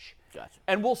pitch? Gotcha.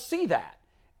 And we'll see that.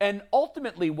 And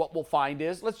ultimately what we'll find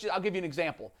is, I'll give you an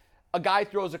example. A guy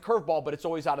throws a curveball, but it's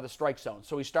always out of the strike zone.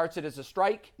 So he starts it as a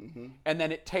strike, and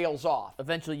then it tails off.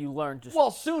 Eventually you learn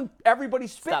soon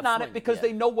everybody's spitting on it because yeah.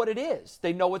 they know what it is.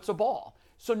 They know it's a ball.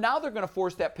 So now they're going to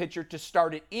force that pitcher to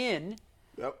start it in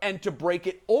and to break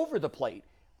it over the plate.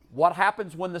 What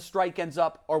happens when the strike ends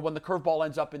up, or when the curveball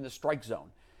ends up in the strike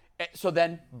zone? So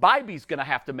then Bybee's going to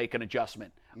have to make an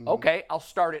adjustment. Okay, I'll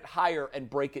start it higher and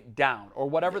break it down, or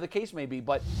whatever the case may be.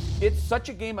 But it's such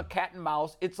a game of cat and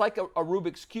mouse. It's like a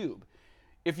Rubik's Cube.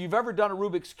 If you've ever done a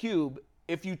Rubik's Cube,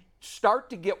 if you start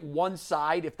to get one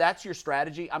side, if that's your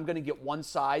strategy, I'm going to get one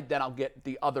side, then I'll get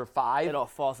the other 5. It all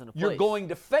falls into place. You're going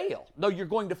to fail. No, you're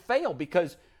going to fail,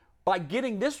 because by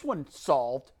getting this one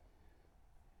solved,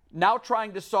 now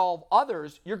trying to solve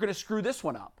others, you're going to screw this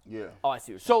one up. Yeah. Oh, I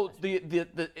see what So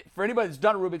for anybody that's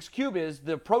done a Rubik's Cube,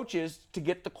 the approach is to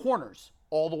get the corners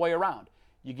all the way around.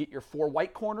 You get your 4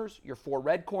 white corners, your 4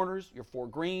 red corners, your 4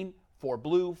 green, 4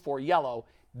 blue, 4 yellow.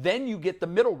 Then you get the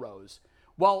middle rows.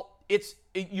 Well,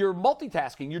 you're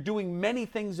multitasking. You're doing many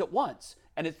things at once.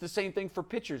 And it's the same thing for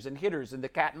pitchers and hitters and the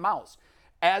cat and mouse.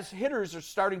 As hitters are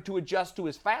starting to adjust to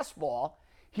his fastball,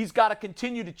 he's got to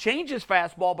continue to change his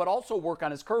fastball, but also work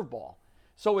on his curveball.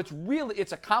 So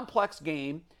it's a complex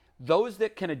game. Those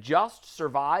that can adjust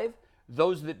survive.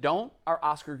 Those that don't are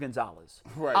Oscar Gonzalez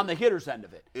on the hitter's end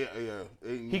of it. Yeah.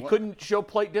 He couldn't show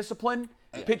plate discipline.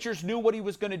 Pitchers knew what he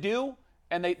was going to do,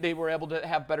 and they were able to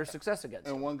have better success against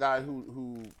him. And one guy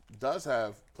who does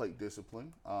have plate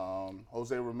discipline,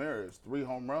 Jose Ramirez, 3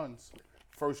 home runs,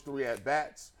 first 3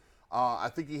 at-bats. I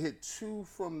think he hit 2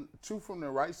 from the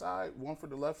right side, 1 from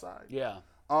the left side. Yeah.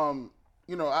 To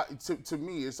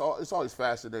me, it's always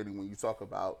fascinating when you talk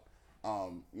about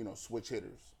switch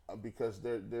hitters, because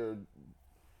they're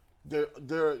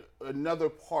another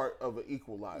part of an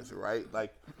equalizer, right?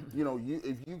 Like,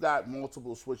 if you got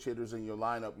multiple switch hitters in your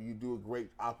lineup, you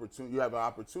have an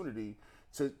opportunity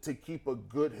to keep a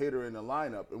good hitter in the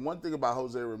lineup. And one thing about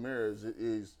Jose Ramirez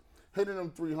is hitting them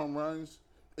 3 home runs.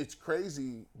 It's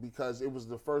crazy because it was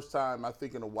the first time, I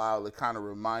think, in a while it kind of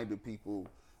reminded people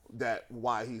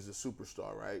why he's a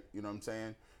superstar, right? You know what I'm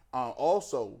saying?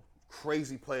 Also,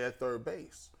 crazy play at third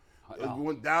base. It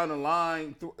went down the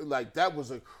line, that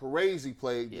was a crazy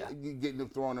play, getting him,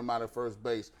 throwing him out of first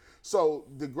base. So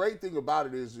the great thing about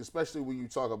it is, especially when you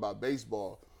talk about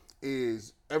baseball,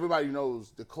 is everybody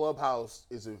knows the clubhouse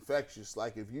is infectious.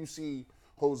 Like, if you see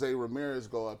Jose Ramirez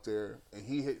go up there and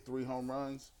he hit 3 home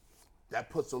runs, that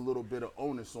puts a little bit of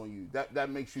onus on you. That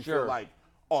makes you feel like,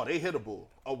 oh, they hittable.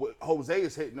 Jose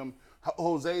is hitting them.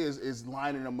 Jose is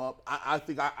lining them up. I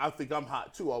think I'm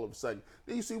hot too. All of a sudden,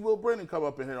 then you see Will Brennan come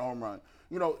up and hit a home run.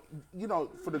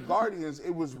 For the Guardians,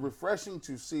 it was refreshing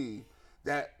to see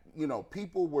that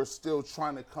people were still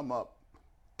trying to come up,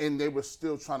 and they were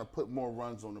still trying to put more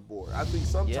runs on the board. I think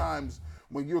sometimes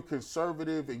when you're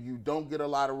conservative and you don't get a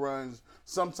lot of runs,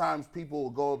 sometimes people will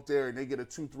go up there and they get a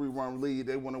 2-3 run lead.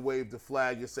 They want to wave the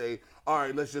flag and say, all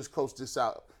right, let's just coast this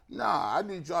out. Nah, I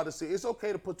need y'all to see it's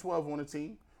okay to put 12 on a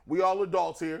team. We all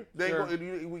adults here.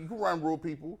 You can run rule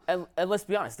people. And let's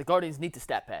be honest, the Guardians need to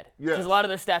stat pad. Yes. Because a lot of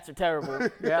their stats are terrible,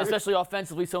 especially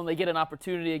offensively. So when they get an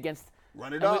opportunity against –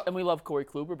 run it up. And we love Corey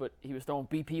Kluber, but he was throwing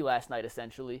BP last night,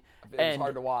 essentially. It was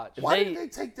hard to watch. Why did they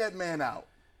take that man out?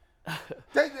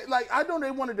 I know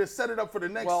they wanted to set it up for the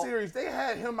next series. They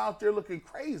had him out there looking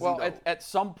crazy. Well, at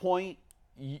some point,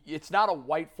 it's not a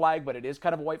white flag, but it is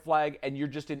kind of a white flag, and you're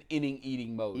just in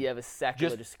inning-eating mode. You have a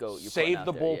sacrilegious goat. Save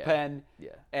the bullpen,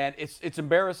 and it's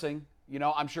embarrassing.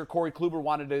 I'm sure Corey Kluber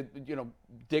wanted to,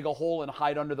 dig a hole and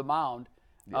hide under the mound.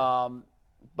 Yeah.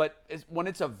 But when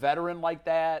it's a veteran like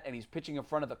that, and he's pitching in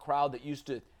front of the crowd that used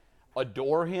to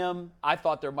adore him, I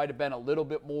thought there might have been a little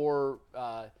bit more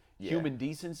human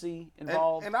decency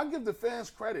involved. And I give the fans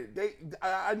credit.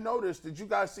 I noticed. Did you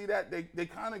guys see that? They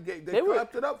kind of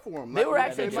clapped it up for him. They were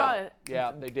actually trying.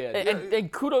 Yeah, they did.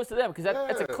 And kudos to them, because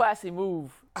that's a classy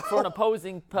move for an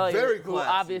opposing player. Very who classy.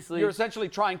 obviously you're essentially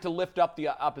trying to lift up the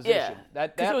opposition. Yeah,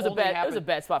 it was a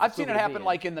bad spot. I've seen it happen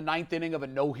like in the 9th inning of a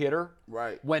no-hitter.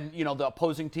 Right. When the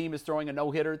opposing team is throwing a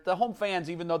no-hitter, the home fans,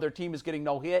 even though their team is getting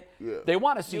no hit, they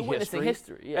want to see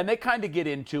history. And they kind of get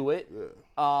into it.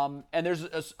 Yeah. And there's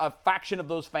a faction of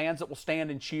those fans that will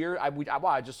stand and cheer.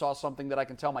 I just saw something that I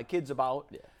can tell my kids about.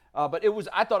 Yeah. But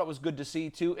I thought it was good to see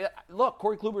too. Look,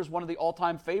 Corey Kluber is one of the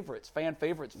all-time fan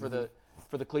favorites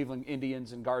for the Cleveland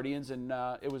Indians and Guardians, and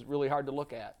it was really hard to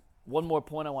look at. One more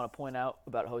point I want to point out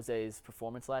about Jose's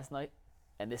performance last night,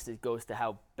 and this goes to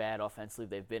how bad offensively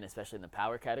they've been, especially in the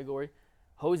power category.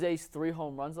 Jose's 3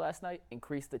 home runs last night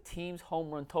increased the team's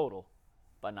home run total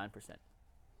by 9%.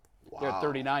 Wow. They're at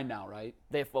 39 now, right?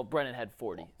 Brennan had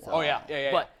 40. So. Oh,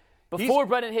 yeah. But before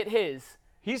Brennan hit his,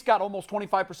 he's got almost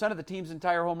 25% of the team's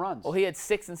entire home runs. Well, he had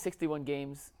 6 in 61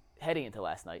 games heading into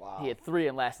last night. Wow. He had 3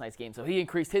 in last night's game. So he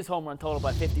increased his home run total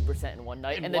by 50% in one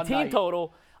night. And the team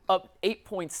total up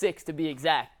 8.6 to be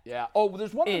exact. Yeah. Oh,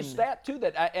 there's one other stat, too,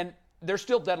 and they're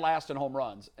still dead last in home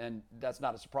runs. And that's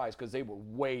not a surprise because they were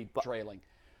way trailing.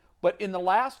 But in the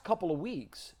last couple of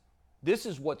weeks, this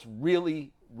is what's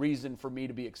really reason for me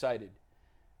to be excited.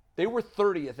 They were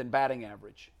 30th in batting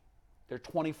average. They're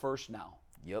 21st now.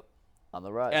 Yep. On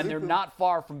the rise. And they're not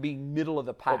far from being middle of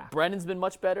the pack. Well, Brennan's been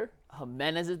much better.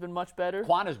 Jimenez has been much better.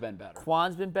 Quan has been better.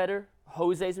 Quan's been better.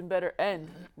 Jose's been better. And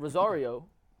Rosario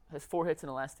has 4 hits in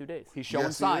the last 2 days. He's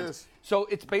showing signs. So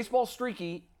it's baseball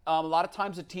streaky. A lot of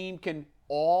times a team can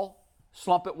all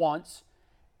slump at once.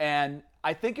 And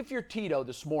I think if you're Tito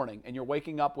this morning and you're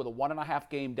waking up with a 1.5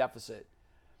 game deficit,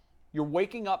 you're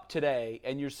waking up today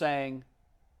and you're saying,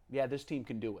 yeah, this team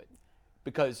can do it.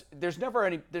 Because there's never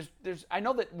any I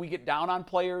know that we get down on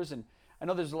players, and I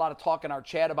know there's a lot of talk in our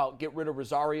chat about get rid of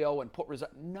Rosario and put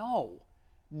Rosario.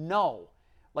 No.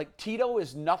 Like, Tito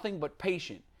is nothing but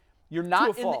patient. You're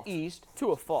not in the East.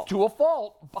 To a fault. To a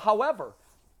fault. However,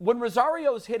 when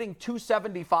Rosario's hitting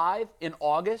 275 in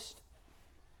August,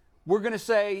 we're going to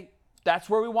say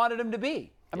that's where we wanted him to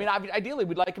be. I mean, ideally,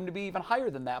 we'd like him to be even higher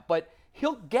than that, but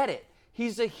he'll get it.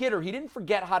 He's a hitter. He didn't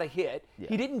forget how to hit. Yeah.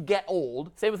 He didn't get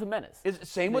old. Same with Jimenez.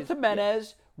 Same with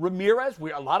Jimenez. Yeah. Ramirez.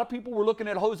 A lot of people were looking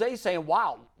at Jose saying,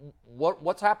 wow,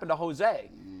 what's happened to Jose?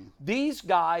 These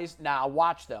guys, now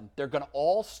watch them. They're going to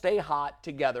all stay hot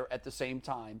together at the same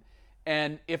time.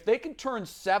 And if they can turn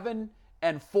 7-4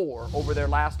 over their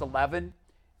last 11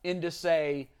 into,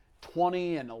 say,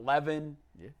 20-11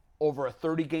 over a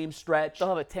 30-game stretch. They'll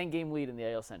have a 10-game lead in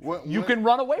the AL Central. You can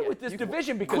run away with this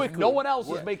division because no one else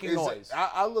is making noise.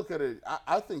 I look at it,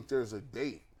 I think there's a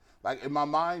date. Like, in my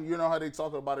mind, you know how they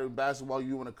talk about it in basketball,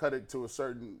 you want to cut it to a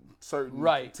certain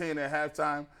 10 at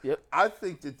halftime? Yep. I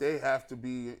think that they have to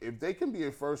be, if they can be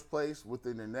in first place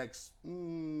within the next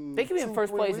they can be in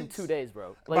first place weeks, in 2 days,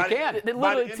 bro. Like, they can.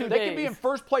 Literally 2 days. They can be in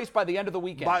first place by the end of the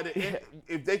weekend. By the end,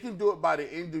 if they can do it by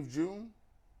the end of June,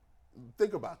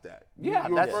 think about that. Yeah,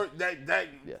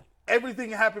 everything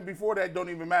that happened before that don't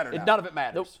even matter now. None of it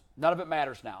matters. Nope. None of it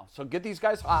matters now. So get these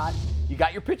guys hot. You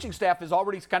got your pitching staff has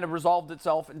already kind of resolved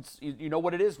itself, and you know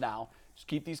what it is now. Just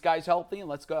keep these guys healthy, and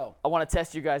let's go. I want to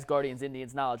test you guys' Guardians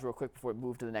Indians knowledge real quick before we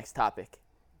move to the next topic.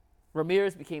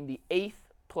 Ramirez became the 8th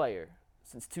player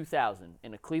since 2000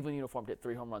 in a Cleveland uniform to hit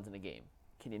 3 home runs in a game.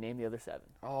 Can you name the other 7?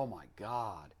 Oh, my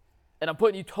God. And I'm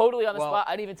putting you totally on the spot.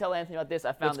 I didn't even tell Anthony about this.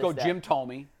 I found this Let's go Jim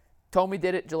Thome. Thome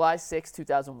did it July 6,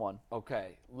 2001.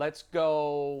 Okay. Let's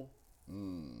go.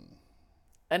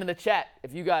 And in the chat,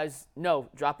 if you guys know,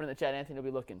 drop it in the chat. Anthony will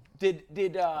be looking. Did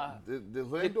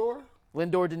Lindor?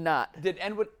 Lindor did not. Did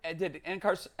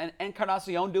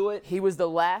Encarnacion do it? He was the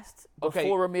last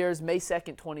before Ramirez, May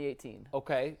 2nd, 2018.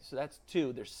 Okay, so that's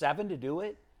 2. There's 7 to do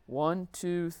it? 1,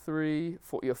 2, 3,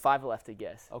 4. You have 5 left to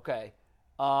guess. Okay.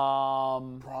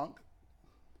 Bronk?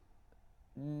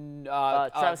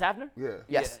 Travis Hafner? Yeah.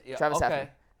 Yes, yeah. Travis Okay. Hafner.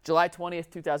 July 20th,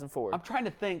 2004. I'm trying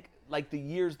to think, like, the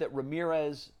years that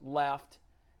Ramirez left.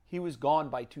 He was gone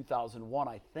by 2001,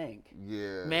 I think.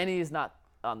 Yeah. Manny is not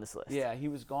on this list. Yeah, he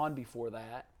was gone before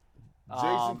that.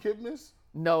 Jason Kipnis?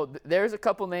 No, there's a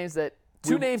couple names that –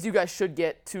 2 names you guys should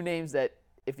get, 2 names that,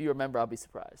 if you remember, I'll be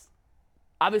surprised.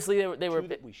 Obviously, they were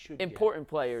important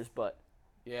players, but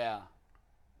yeah.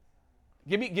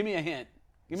 Give me a hint.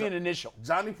 Give me an initial.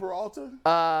 Johnny Peralta.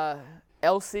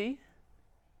 LC.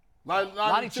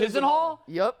 Lonnie Chisenhall?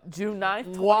 Yep. June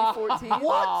 9th, 2014.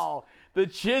 Wow. The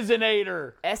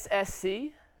Chisenator.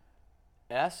 SSC.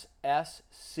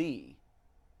 SSC.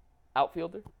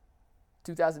 Outfielder.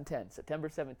 2010. September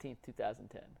 17th,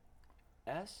 2010.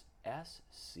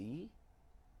 SSC?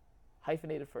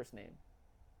 Hyphenated first name.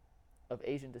 Of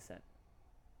Asian descent.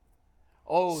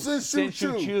 Oh, Sin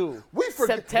Chu. We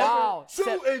forget. September. Wow.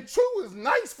 Chu is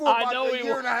nice for about a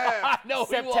year and a half. I know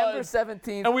September he was.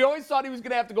 17th. And we always thought he was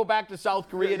going to have to go back to South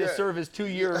Korea to serve his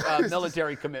 2-year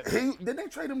military commitment. Didn't they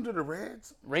trade him to the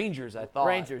Reds? Rangers, I thought.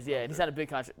 Rangers, yeah. He's had a big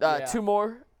contract. 2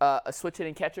 more. A switch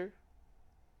hitting catcher.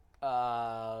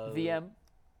 VM.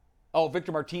 Oh,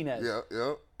 Victor Martinez.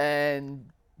 Yeah. And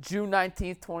June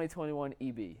 19th, 2021,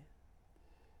 EB.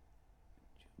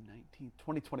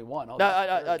 2021. Oh,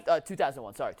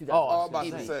 2001. Sorry, 2001. Oh, I'm about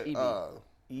to say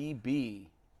EB.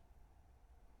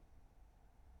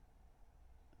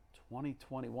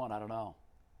 2021. I don't know.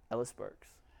 Ellis Burks.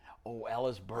 Oh,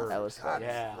 Ellis Burks.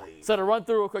 Yeah. So to run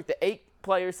through real quick, the 8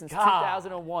 players since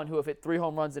 2001 who have hit 3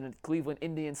 home runs in a Cleveland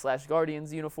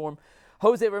Indians/Guardians uniform: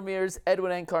 Jose Ramirez,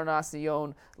 Edwin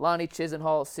Encarnacion, Lonnie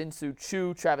Chisenhall, Sin-Soo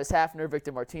Choo, Travis Hafner,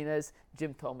 Victor Martinez,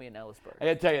 Jim Thome, and Ellis Burks. I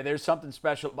got to tell you, there's something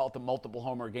special about the multiple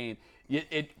homer game.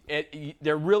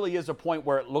 There really is a point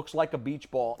where it looks like a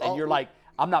beach ball, and you're like,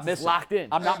 I'm not missing. Locked in.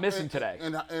 I'm not missing today.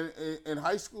 In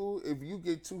high school, if you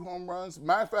get 2 home runs,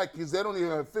 matter of fact, because they don't even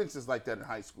have fences like that in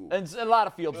high school. And a lot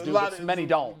of fields do, but many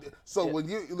don't. So when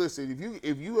you listen,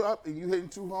 if you up and you hitting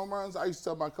 2 home runs, I used to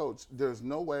tell my coach, there's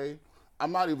no way.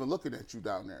 I'm not even looking at you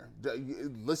down there.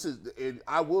 Listen,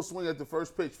 I will swing at the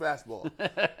first pitch fastball.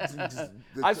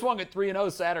 I swung at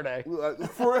 3-0 Saturday.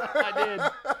 I did.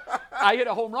 I hit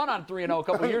a home run on 3-0 a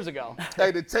couple years ago.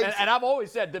 Hey, and I've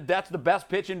always said that that's the best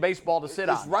pitch in baseball to sit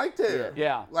on. It's right there.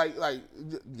 Yeah.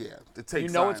 It takes You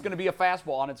know time. it's going to be a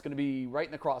fastball, and it's going to be right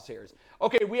in the crosshairs.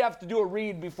 Okay, we have to do a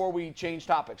read before we change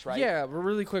topics, right? Yeah, but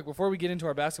really quick, before we get into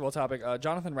our basketball topic,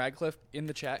 Jonathan Radcliffe in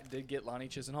the chat did get Lonnie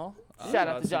Chisenhall. Shout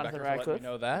out to Jonathan Radcliffe. We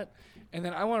know that. And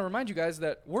then I want to remind you guys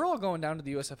that we're all going down to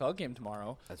the USFL game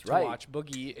tomorrow to right. watch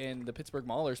Boogie and the Pittsburgh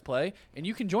Maulers play. And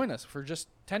you can join us for just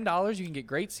 $10. You can get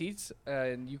great seats,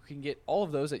 and you can get all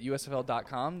of those at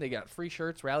USFL.com. They got free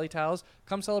shirts, rally towels.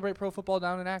 Come celebrate pro football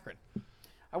down in Akron.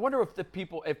 I wonder if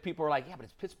people are like, yeah, but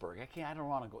it's Pittsburgh. I don't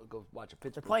want to go watch a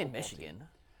Pittsburgh. They're playing Michigan. Team.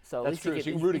 So that's true. So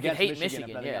you can root against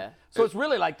Michigan. Yeah. So it's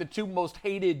really like the 2 most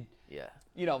hated. Yeah.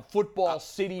 Football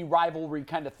city rivalry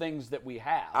kind of things that we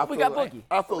have. We got Boogie.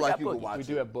 I feel like you can watch We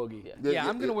do have Boogie. Yeah,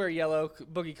 I'm going to wear yellow.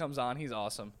 Boogie comes on. He's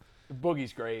awesome.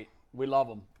 Boogie's great. We love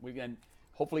him. We can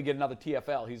hopefully get another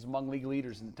TFL. He's among league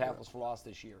leaders in the tackles for loss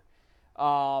this year.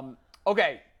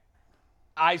 Okay.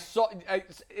 I saw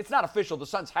it's not official. The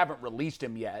Suns haven't released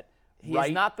him yet. He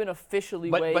has not been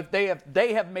officially waived. But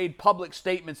they have made public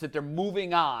statements that they're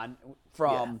moving on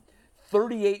from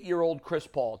 38-year-old Chris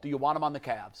Paul. Do you want him on the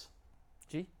Cavs?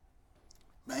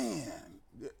 Man,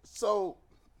 so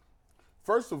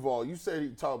first of all, you said he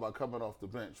talked about coming off the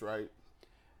bench, right?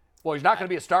 Well, he's not going to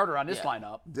be a starter on this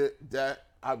lineup.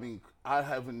 I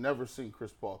haven't never seen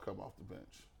Chris Paul come off the bench.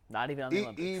 Not even on the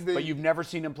Olympics. But you've never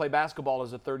seen him play basketball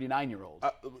as a 39-year-old.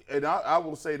 And I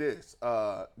will say this: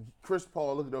 Chris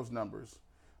Paul, look at those numbers.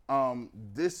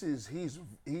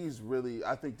 He's really.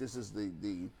 I think this is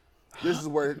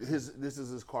this is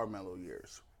his Carmelo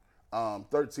years.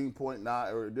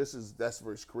 13.9, or that's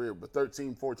for his career, but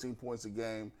 13, 14 points a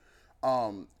game.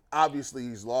 Obviously,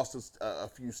 he's lost a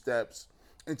few steps.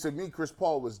 And to me, Chris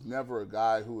Paul was never a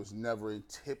guy who was never in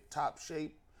tip-top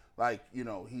shape. Like,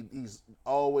 he's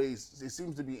always, it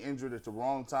seems to be injured at the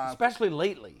wrong time. Especially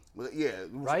lately. Yeah.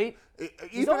 Right?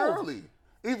 Even early.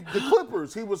 Even the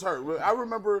Clippers, he was hurt. I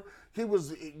remember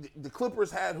the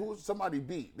Clippers had somebody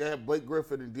beat. They had Blake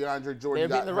Griffin and DeAndre Jordan. They were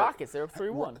beating the Rockets. They were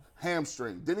 3-1.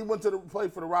 Hamstring. Then he went to play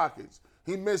for the Rockets.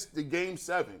 He missed the Game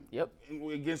 7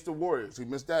 against the Warriors. He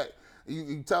missed that.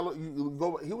 He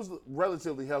was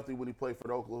relatively healthy when he played for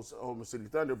the Oklahoma City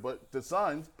Thunder, but the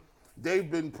Suns, they've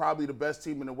been probably the best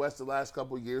team in the West the last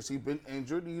couple of years. He's been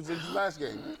injured. He was injured last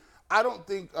game. I don't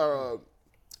think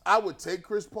I would take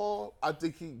Chris Paul. I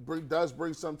think he does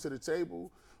bring something to the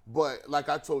table. But like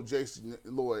I told Jason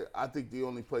Lloyd, I think the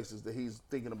only places that he's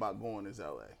thinking about going is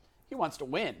L.A. He wants to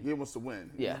win. He wants to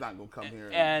win. Yeah. He's not going to come here.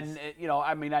 And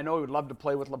I know he would love to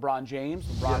play with LeBron James.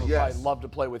 LeBron would probably love to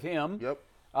play with him. Yep.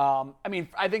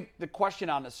 I think the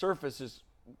question on the surface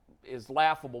is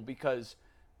laughable because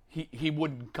he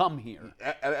wouldn't come here.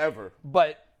 Ever.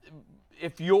 But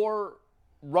if you're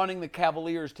running the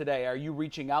Cavaliers today, are you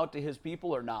reaching out to his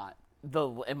people or not?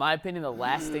 In my opinion, the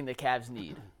last thing the Cavs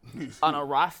need on a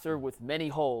roster with many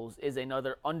holes is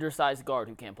another undersized guard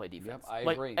who can't play defense. Yep,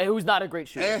 I agree. And who's not a great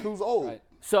shooter. And who's old. Right.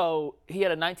 So he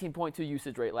had a 19.2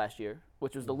 usage rate last year,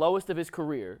 which was the lowest of his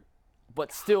career,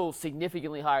 but still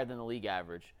significantly higher than the league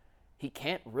average. He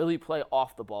can't really play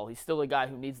off the ball. He's still a guy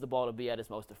who needs the ball to be at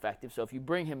his most effective. So if you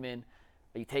bring him in,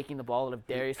 are you taking the ball out of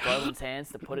Darius Garland's hands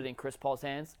to put it in Chris Paul's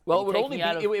hands? Well, it would only be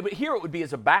here. It would be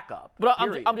as a backup. But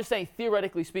I'm just saying,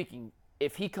 theoretically speaking,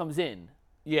 if he comes in,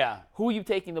 who are you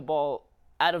taking the ball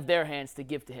out of their hands to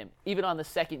give to him? Even on the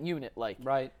second unit,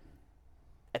 right.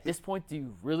 At this point, do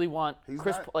you really want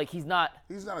Chris? He's not.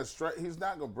 He's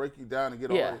not gonna break you down and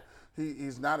get all. He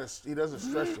doesn't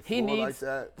stretch the floor like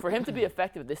that. For him to be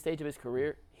effective at this stage of his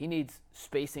career, he needs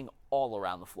spacing all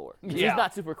around the floor. Yeah. He's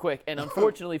not super quick, and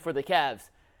unfortunately for the Cavs,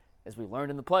 as we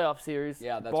learned in the playoff series,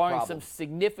 barring some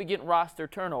significant roster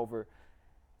turnover,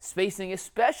 spacing,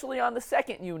 especially on the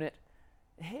second unit,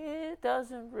 it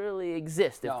doesn't really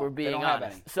exist if we're being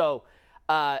honest. So,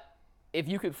 if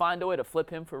you could find a way to flip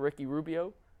him for Ricky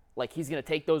Rubio, he's going to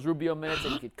take those Rubio minutes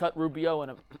and you could cut Rubio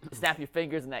and snap your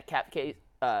fingers and that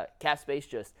cap space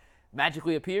just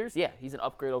magically appears, he's an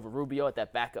upgrade over Rubio at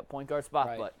that backup point guard spot.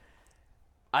 Right. But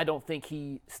I don't think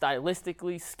he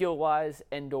stylistically, skill-wise,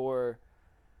 and/or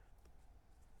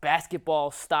basketball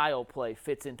style play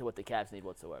fits into what the Cavs need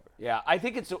whatsoever. Yeah, I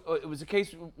think it was a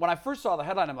case when I first saw the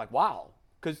headline. I'm like, wow,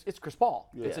 because it's Chris Paul.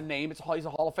 Yeah. It's a name. He's a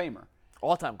Hall of Famer.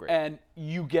 All-time great. And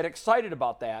you get excited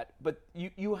about that, but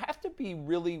you have to be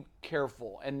really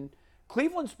careful. And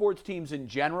Cleveland sports teams in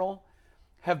general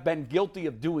have been guilty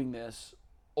of doing this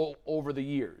over the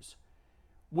years.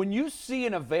 When you see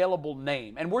an available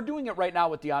name, and we're doing it right now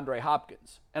with DeAndre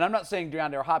Hopkins, and I'm not saying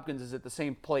DeAndre Hopkins is at the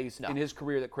same place in his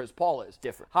career that Chris Paul is.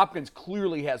 Different. Hopkins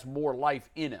clearly has more life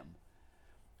in him.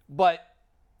 But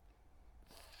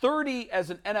 31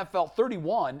 as an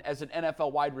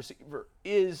NFL wide receiver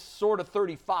is sort of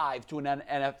 35 to an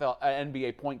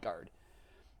NBA point guard.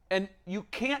 And you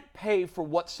can't pay for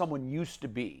what someone used to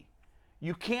be.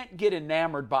 You can't get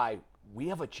enamored by, we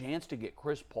have a chance to get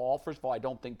Chris Paul. First of all, I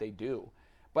don't think they do.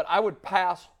 But I would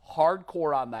pass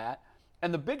hardcore on that.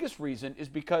 And the biggest reason is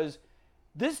because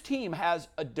this team has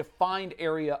a defined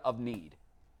area of need.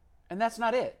 And that's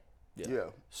not it. Yeah.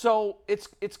 So it's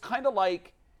kind of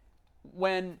like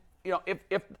when,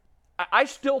 if I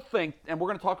still think, and we're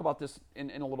going to talk about this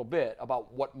in a little bit,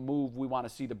 about what move we want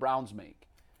to see the Browns make.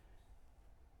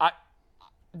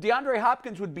 DeAndre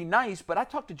Hopkins would be nice, but I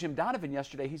talked to Jim Donovan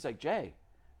yesterday. He's like, Jay,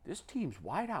 this team's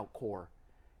wideout core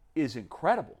is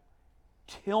incredible.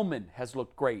 Tillman has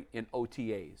looked great in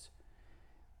OTAs.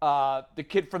 The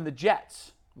kid from the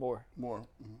Jets, more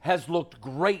has looked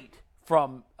great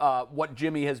from what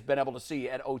Jimmy has been able to see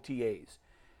at OTAs.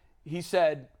 He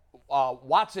said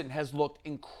Watson has looked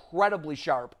incredibly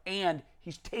sharp, and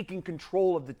he's taking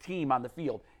control of the team on the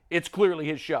field. It's clearly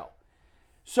his show.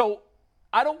 So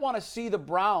I don't want to see the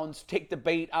Browns take the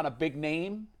bait on a big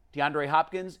name, DeAndre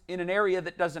Hopkins, in an area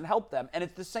that doesn't help them. And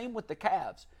it's the same with the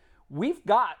Cavs. We've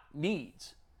got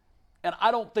needs, and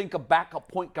I don't think a backup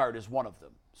point guard is one of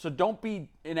them. So don't be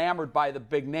enamored by the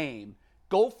big name.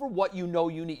 Go for what you know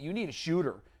you need. You need a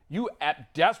shooter. You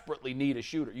desperately need a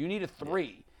shooter. You need a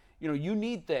three. You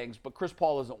need things, but Chris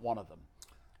Paul isn't one of them.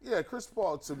 Yeah, Chris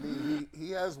Paul, to me,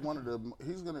 he has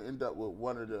he's going to end up with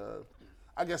one of the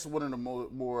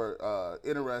more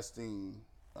interesting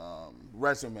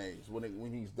resumes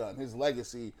when he's done. His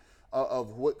legacy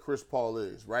of what Chris Paul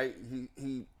is, right?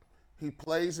 He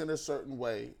plays in a certain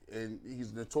way, and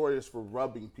he's notorious for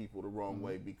rubbing people the wrong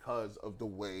way because of the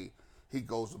way he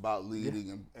goes about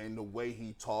leading and the way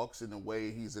he talks and the way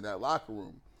he's in that locker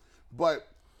room. But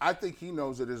I think he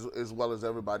knows it as well as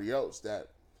everybody else that,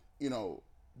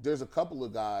 there's a couple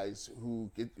of guys who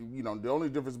get, the only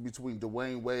difference between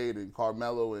Dwayne Wade and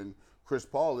Carmelo and Chris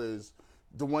Paul is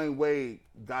Dwayne Wade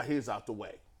got his out the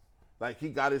way. Like, he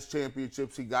got his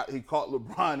championships. He caught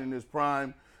LeBron in his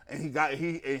prime, and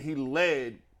he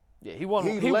led. Yeah, he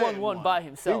won one by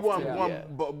himself. He won one. Yeah.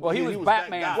 But he was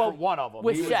Batman for one of them.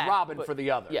 He was Robin for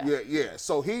the other. Yeah.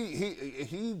 So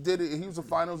he did it. He was a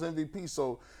Finals MVP.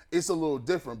 So it's a little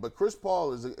different. But Chris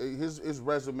Paul his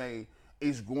resume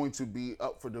is going to be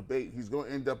up for debate. He's going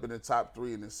to end up in the top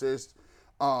 3 in assists.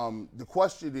 The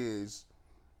question is,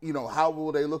 how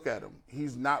will they look at him?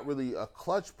 He's not really a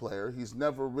clutch player. He's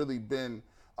never really been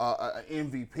an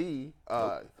MVP.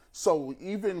 So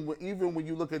even when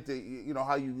you look at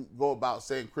how you go about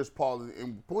saying Chris Paul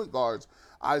in point guards,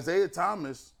 Isaiah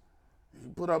Thomas, he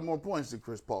put up more points than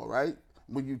Chris Paul, right?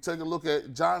 When you take a look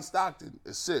at John Stockton,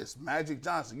 assists, Magic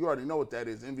Johnson, you already know what that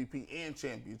is, MVP and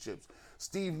championships.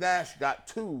 Steve Nash got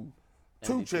two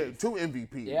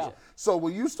MVPs. Yeah. So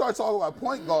when you start talking about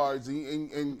point guards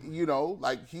and you know,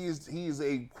 like he is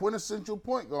a quintessential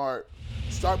point guard,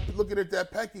 start looking at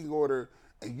that pecking order,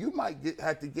 and you might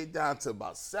have to get down to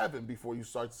about 7 before you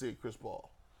start seeing Chris Paul.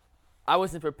 I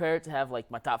wasn't prepared to have like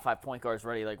my top 5 point guards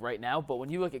ready like right now, but when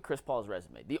you look at Chris Paul's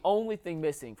resume, the only thing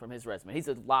missing from his resume, he's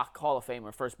a lock Hall of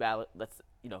Famer, first ballot. That's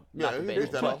not debatable. There's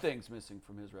 2 things missing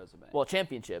from his resume. Well,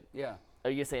 championship. Yeah.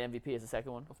 Are you gonna say MVP as the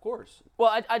second one? Of course.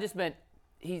 Well, I just meant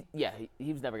he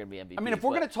was never gonna be MVP. I mean, if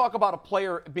we're gonna talk about a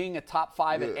player being a top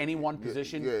 5 at any one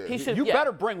position, he should. You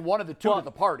better bring one of the 2 to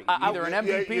the party, either an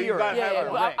MVP or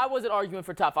a but I wasn't arguing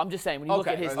for top 5. I'm just saying when you look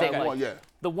at his thing,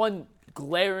 the one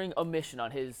glaring omission on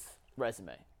his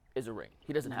resume is a ring.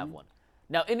 He doesn't have one.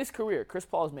 Now, in his career, Chris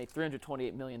Paul has made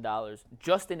 $328 million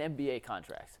just in NBA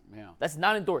contracts. Yeah. That's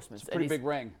not endorsements. It's a pretty big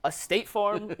ring. A State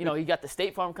Farm, he got the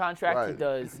State Farm contract. Right. He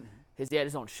does. He had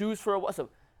his own shoes for a while. So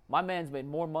my man's made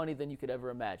more money than you could ever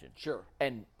imagine. Sure.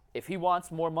 And if he wants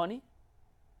more money,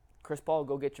 Chris Paul,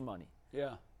 go get your money.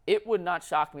 Yeah. It would not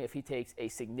shock me if he takes a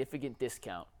significant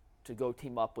discount to go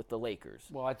team up with the Lakers.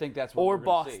 Well, I think that's what or we're gonna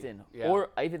Boston, see. Yeah.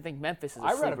 or I even think Memphis is a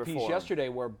sleeper I read a piece for him. yesterday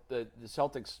where the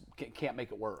Celtics can't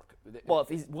make it work. Well, if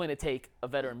he's willing to take a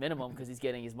veteran minimum because he's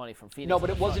getting his money from Phoenix. No,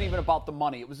 but it wasn't even about the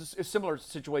money. It was a similar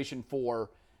situation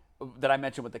that I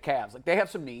mentioned with the Cavs. Like, they have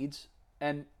some needs,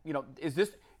 and is this?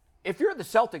 If you're the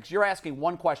Celtics, you're asking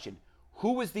one question: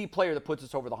 who is the player that puts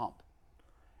us over the hump?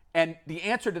 And the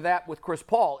answer to that with Chris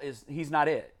Paul is he's not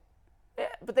it. Yeah,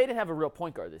 but they didn't have a real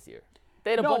point guard this year. They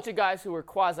had a bunch of guys who were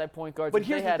quasi point guards. But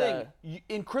here's the thing: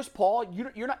 in Chris Paul,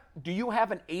 you're not. Do you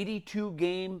have an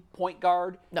 82-game point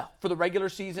guard? No. For the regular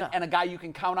season, and a guy you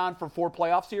can count on for 4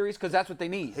 playoff series? Because that's what they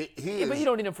need. But you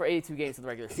don't need him for 82 games in the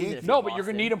regular season. No, but you're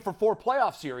going to need him for 4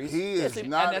 playoff series. He is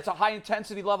not, and that's a high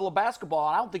intensity level of basketball.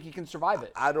 And I don't think he can survive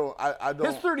it. I don't.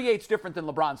 His 38's different than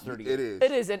LeBron's 38. It is.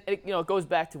 It is, and it goes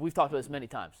back to, we've talked about this many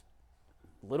times.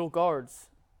 Little guards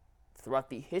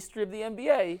throughout the history of the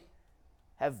NBA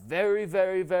have very,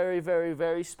 very, very, very,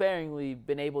 very sparingly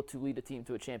been able to lead a team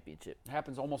to a championship. It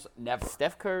happens almost never.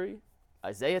 Steph Curry,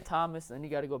 Isaiah Thomas, and then you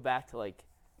got to go back to like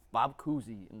Bob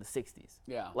Cousy in the 60s.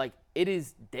 Yeah. Like, it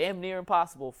is damn near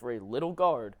impossible for a little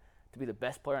guard to be the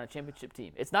best player on a championship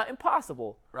team. It's not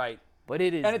impossible. Right. But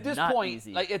it is not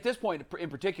easy. And at this point in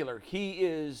particular,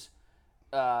 he's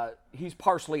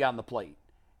partially on the plate.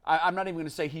 I'm not even going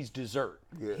to say he's dessert.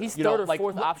 Yeah. He's third or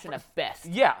fourth option at best.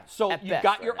 Yeah, so At you've best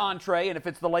got your right now. entree, and if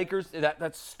it's the Lakers,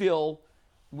 that's still,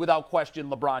 without question,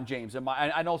 LeBron James. And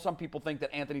I know some people think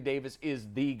that Anthony Davis is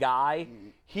the guy.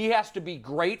 He has to be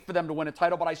great for them to win a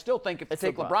title, but I still think if you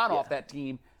take LeBron off that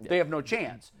team, they have no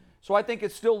chance. So I think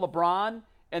it's still LeBron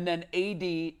and then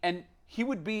AD, and he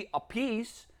would be a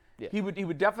piece. Yeah. He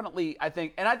would definitely, I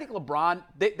think LeBron,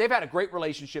 they've had a great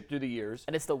relationship through the years.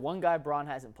 And it's the one guy Bron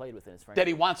hasn't played with in his franchise. That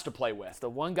he wants to play with. It's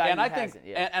the one guy hasn't.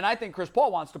 Yeah. And I think Chris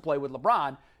Paul wants to play with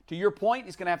LeBron. To your point,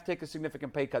 he's going to have to take a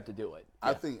significant pay cut to do it.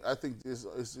 I think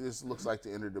this looks like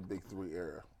to enter the Big Three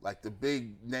era, like the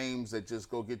big names that just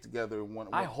go get together and one.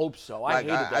 I hope so. I hated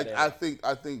that era.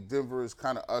 I think Denver is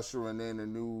kind of ushering in a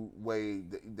new way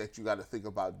that you got to think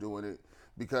about doing it.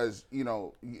 Because,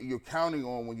 you're counting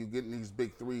on when you get in these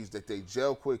big threes that they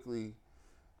gel quickly,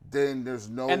 then there's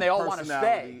no and they all want to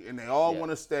stay. And they all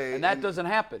want to stay. And that doesn't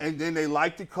happen. And then they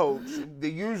like the coach.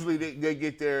 They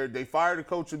get there, they fire the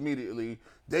coach immediately.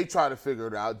 They try to figure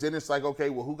it out. Then it's like, okay,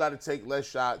 well, who got to take less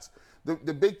shots?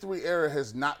 The Big Three era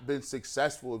has not been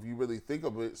successful, if you really think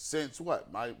of it, since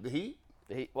what? The Heat?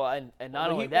 The Heat, well, and not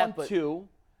the only Heat that, won but 2.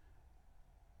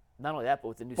 Not only that, but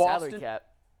with the new Boston, salary cap.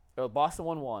 Boston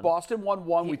won 1. Boston won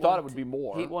 1. We thought it would be 2.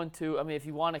 more. Heat won 2. I mean, if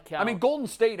you want to count. I mean, Golden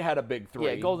State had a big 3.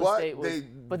 Yeah, Golden State was.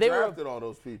 But they drafted all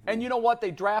those people. And you know what? They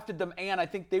drafted them, and I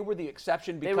think they were the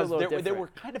exception because they were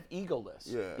kind of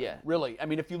egoless. Yeah. Really. I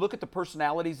mean, if you look at the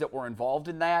personalities that were involved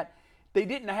in that, they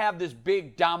didn't have this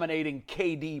big, dominating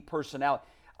KD personality.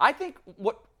 I think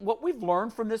what we've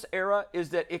learned from this era is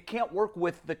that it can't work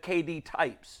with the KD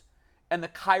types and the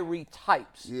Kyrie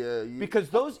types. Yeah. Because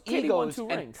those KD egos won 2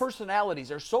 and rings. personalities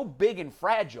are so big and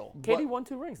fragile. KD won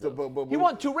 2 rings, though. He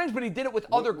won 2 rings, but he did it with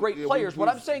other great players. What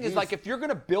I'm saying is, like, if you're going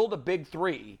to build a big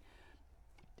 3,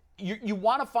 you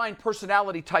want to find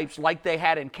personality types like they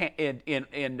had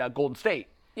in Golden State.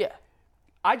 Yeah.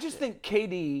 I just think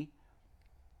KD,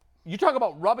 you talk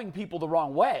about rubbing people the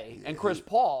wrong way, and Chris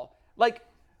Paul, like,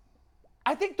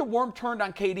 I think the worm turned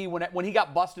on KD when he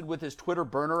got busted with his Twitter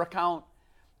burner account.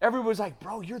 Everyone was like,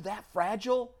 bro, you're that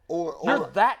fragile?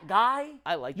 You're that guy?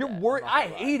 I like you're that. worried. I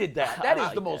hated that. That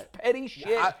is the most petty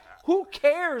shit Who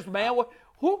cares, man?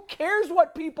 Who cares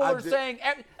what people are saying?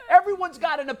 Everyone's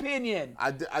got an opinion.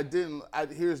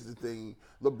 Here's the thing.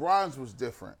 LeBron's was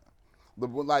different.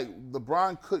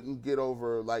 LeBron couldn't get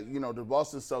over, the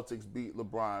Boston Celtics beat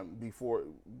LeBron before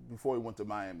he went to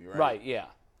Miami, right? Right, yeah.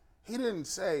 He didn't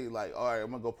say, all right,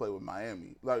 I'm going to go play with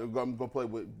Miami. I'm going to play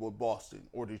with Boston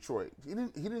or Detroit. He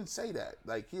didn't say that.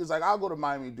 He was like, I'll go to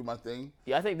Miami and do my thing.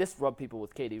 Yeah, I think this rubbed people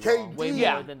with KD wrong. Way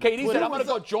more than KD said, I'm going to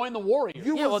go join the Warriors.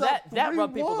 That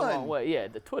rubbed people the wrong way. Yeah,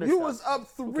 the Twitter You stuff. was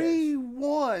up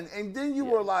 3-1, and then you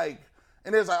were like,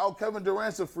 and there's like, Kevin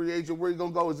Durant's a free agent. Where you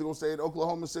going to go? Is he going to stay in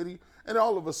Oklahoma City? And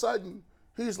all of a sudden,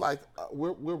 he's like,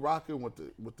 we're rocking with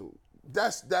the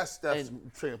That's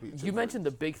championship. You mentioned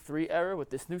the Big Three era with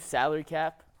this new salary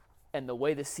cap and the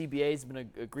way the CBA has been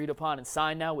agreed upon and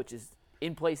signed now, which is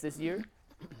in place this year.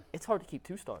 It's hard to keep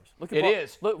 2 stars. Look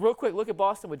real quick. Look at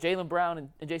Boston with Jaylen Brown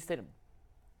and Jason Tatum.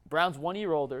 Brown's 1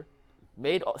 year older,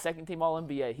 made second-team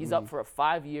All-NBA. He's up for a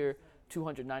 5-year,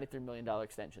 $293 million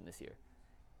extension this year.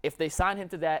 If they sign him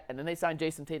to that, and then they sign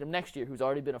Jason Tatum next year, who's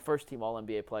already been a first-team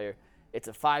All-NBA player, it's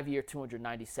a 5-year,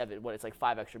 $297. It's like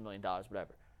 $5 extra million,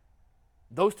 whatever.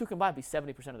 Those two combined be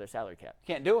 70% of their salary cap.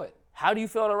 Can't do it. How do you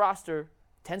fill out a roster,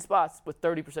 10 spots with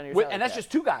 30% of your salary And that's cap?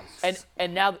 just 2 guys.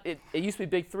 And now it used to be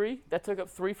Big Three. That took up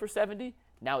 3 for 70.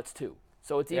 Now it's 2.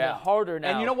 So it's even harder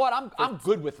now. And you know what? I'm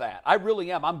good with that. I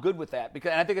really am. I'm good with that.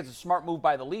 And I think it's a smart move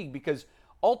by the league because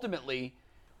ultimately,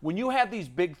 when you have these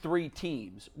Big Three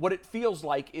teams, what it feels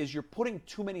like is you're putting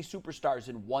too many superstars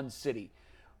in one city.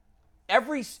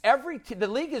 The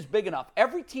league is big enough.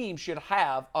 Every team should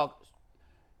have a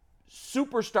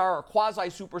superstar or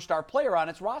quasi-superstar player on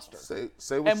its roster.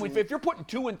 If you're putting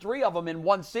 2 and 3 of them in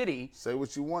one city. Say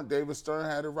what you want. David Stern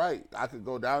had it right. I could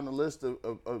go down the list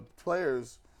of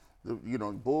players.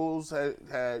 Bulls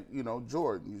had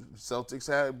Jordan. Celtics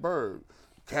had Bird.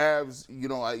 Cavs,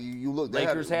 you look.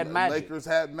 Lakers had Magic. Lakers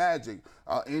had Magic.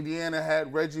 Indiana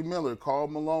had Reggie Miller. Karl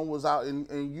Malone was out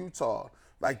in Utah.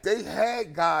 They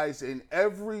had guys in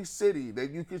every city that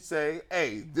you could say,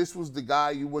 hey, this was the guy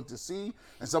you went to see.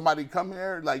 And somebody come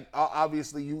here,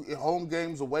 obviously, you home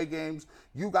games, away games,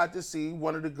 you got to see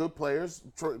one of the good players.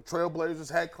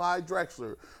 Trailblazers had Clyde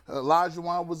Drexler.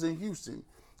 Olajuwon was in Houston.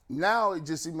 Now it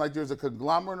just seems like there's a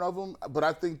conglomerate of them, but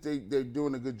I think they're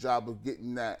doing a good job of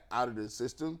getting that out of the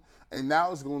system. And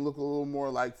now it's going to look a little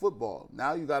more like football.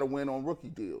 Now you got to win on rookie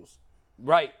deals.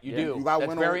 Right, you do.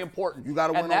 That's very important. You got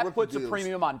to win on rookie deals. And that puts a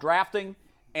premium on drafting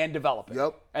and developing.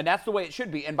 Yep. And that's the way it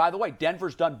should be. And by the way,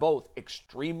 Denver's done both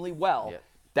extremely well. Yep.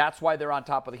 That's why they're on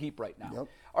top of the heap right now. Yep.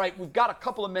 All right, we've got a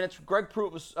couple of minutes. Greg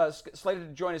Pruitt was slated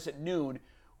to join us at noon.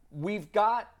 We've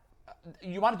got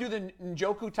you want to do the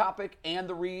Njoku topic and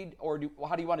the read, or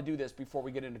how do you want to do this before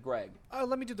we get into Greg?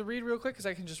 Let me do the read real quick, because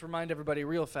I can just remind everybody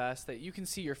real fast that you can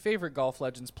see your favorite golf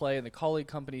legends play in the Colleague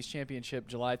Companies Championship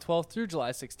July 12th through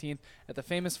July 16th at the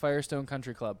famous Firestone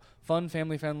Country Club. Fun,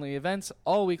 family-friendly events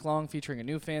all week long featuring a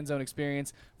new fan zone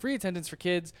experience, free attendance for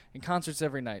kids, and concerts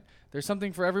every night. There's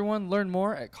something for everyone. Learn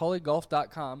more at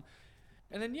colleaguegolf.com.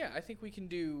 And then, I think we can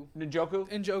do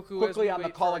Njoku quickly on the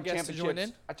Colleague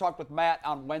Championships. I talked with Matt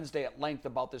on Wednesday at length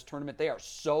about this tournament. They are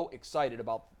so excited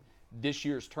about this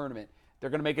year's tournament. They're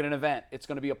going to make it an event. It's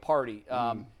going to be a party.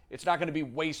 It's not going to be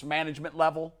Waste Management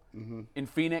level in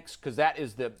Phoenix, because that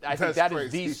is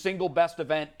the single best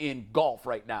event in golf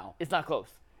right now. It's not close.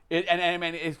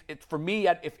 For me,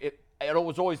 it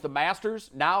was always the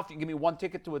Masters. Now, if you give me one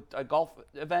ticket to a golf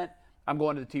event, I'm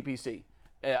going to the TPC.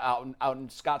 Out in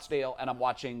Scottsdale, and I'm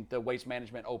watching the Waste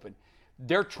Management Open.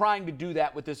 They're trying to do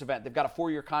that with this event. They've got a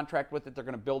 4-year contract with it. They're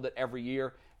going to build it every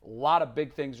year. A lot of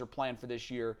big things are planned for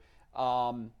this year.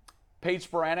 Paige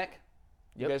Spiranek,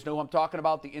 you guys know who I'm talking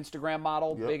about, the Instagram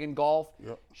model, big in golf.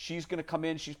 She's going to come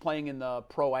in. She's playing in the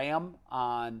Pro-Am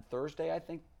on Thursday, I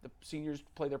think. The seniors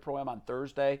play their Pro-Am on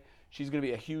Thursday. She's going to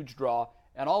be a huge draw.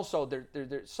 And also,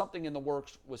 there's something in the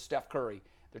works with Steph Curry.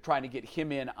 They're trying to get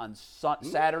him in on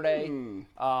Saturday.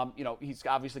 He's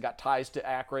obviously got ties to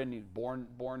Akron. He's born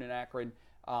in Akron.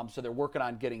 So they're working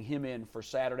on getting him in for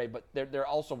Saturday. But there are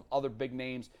also other big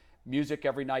names. Music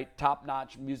every night,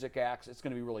 top-notch music acts. It's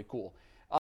going to be really cool.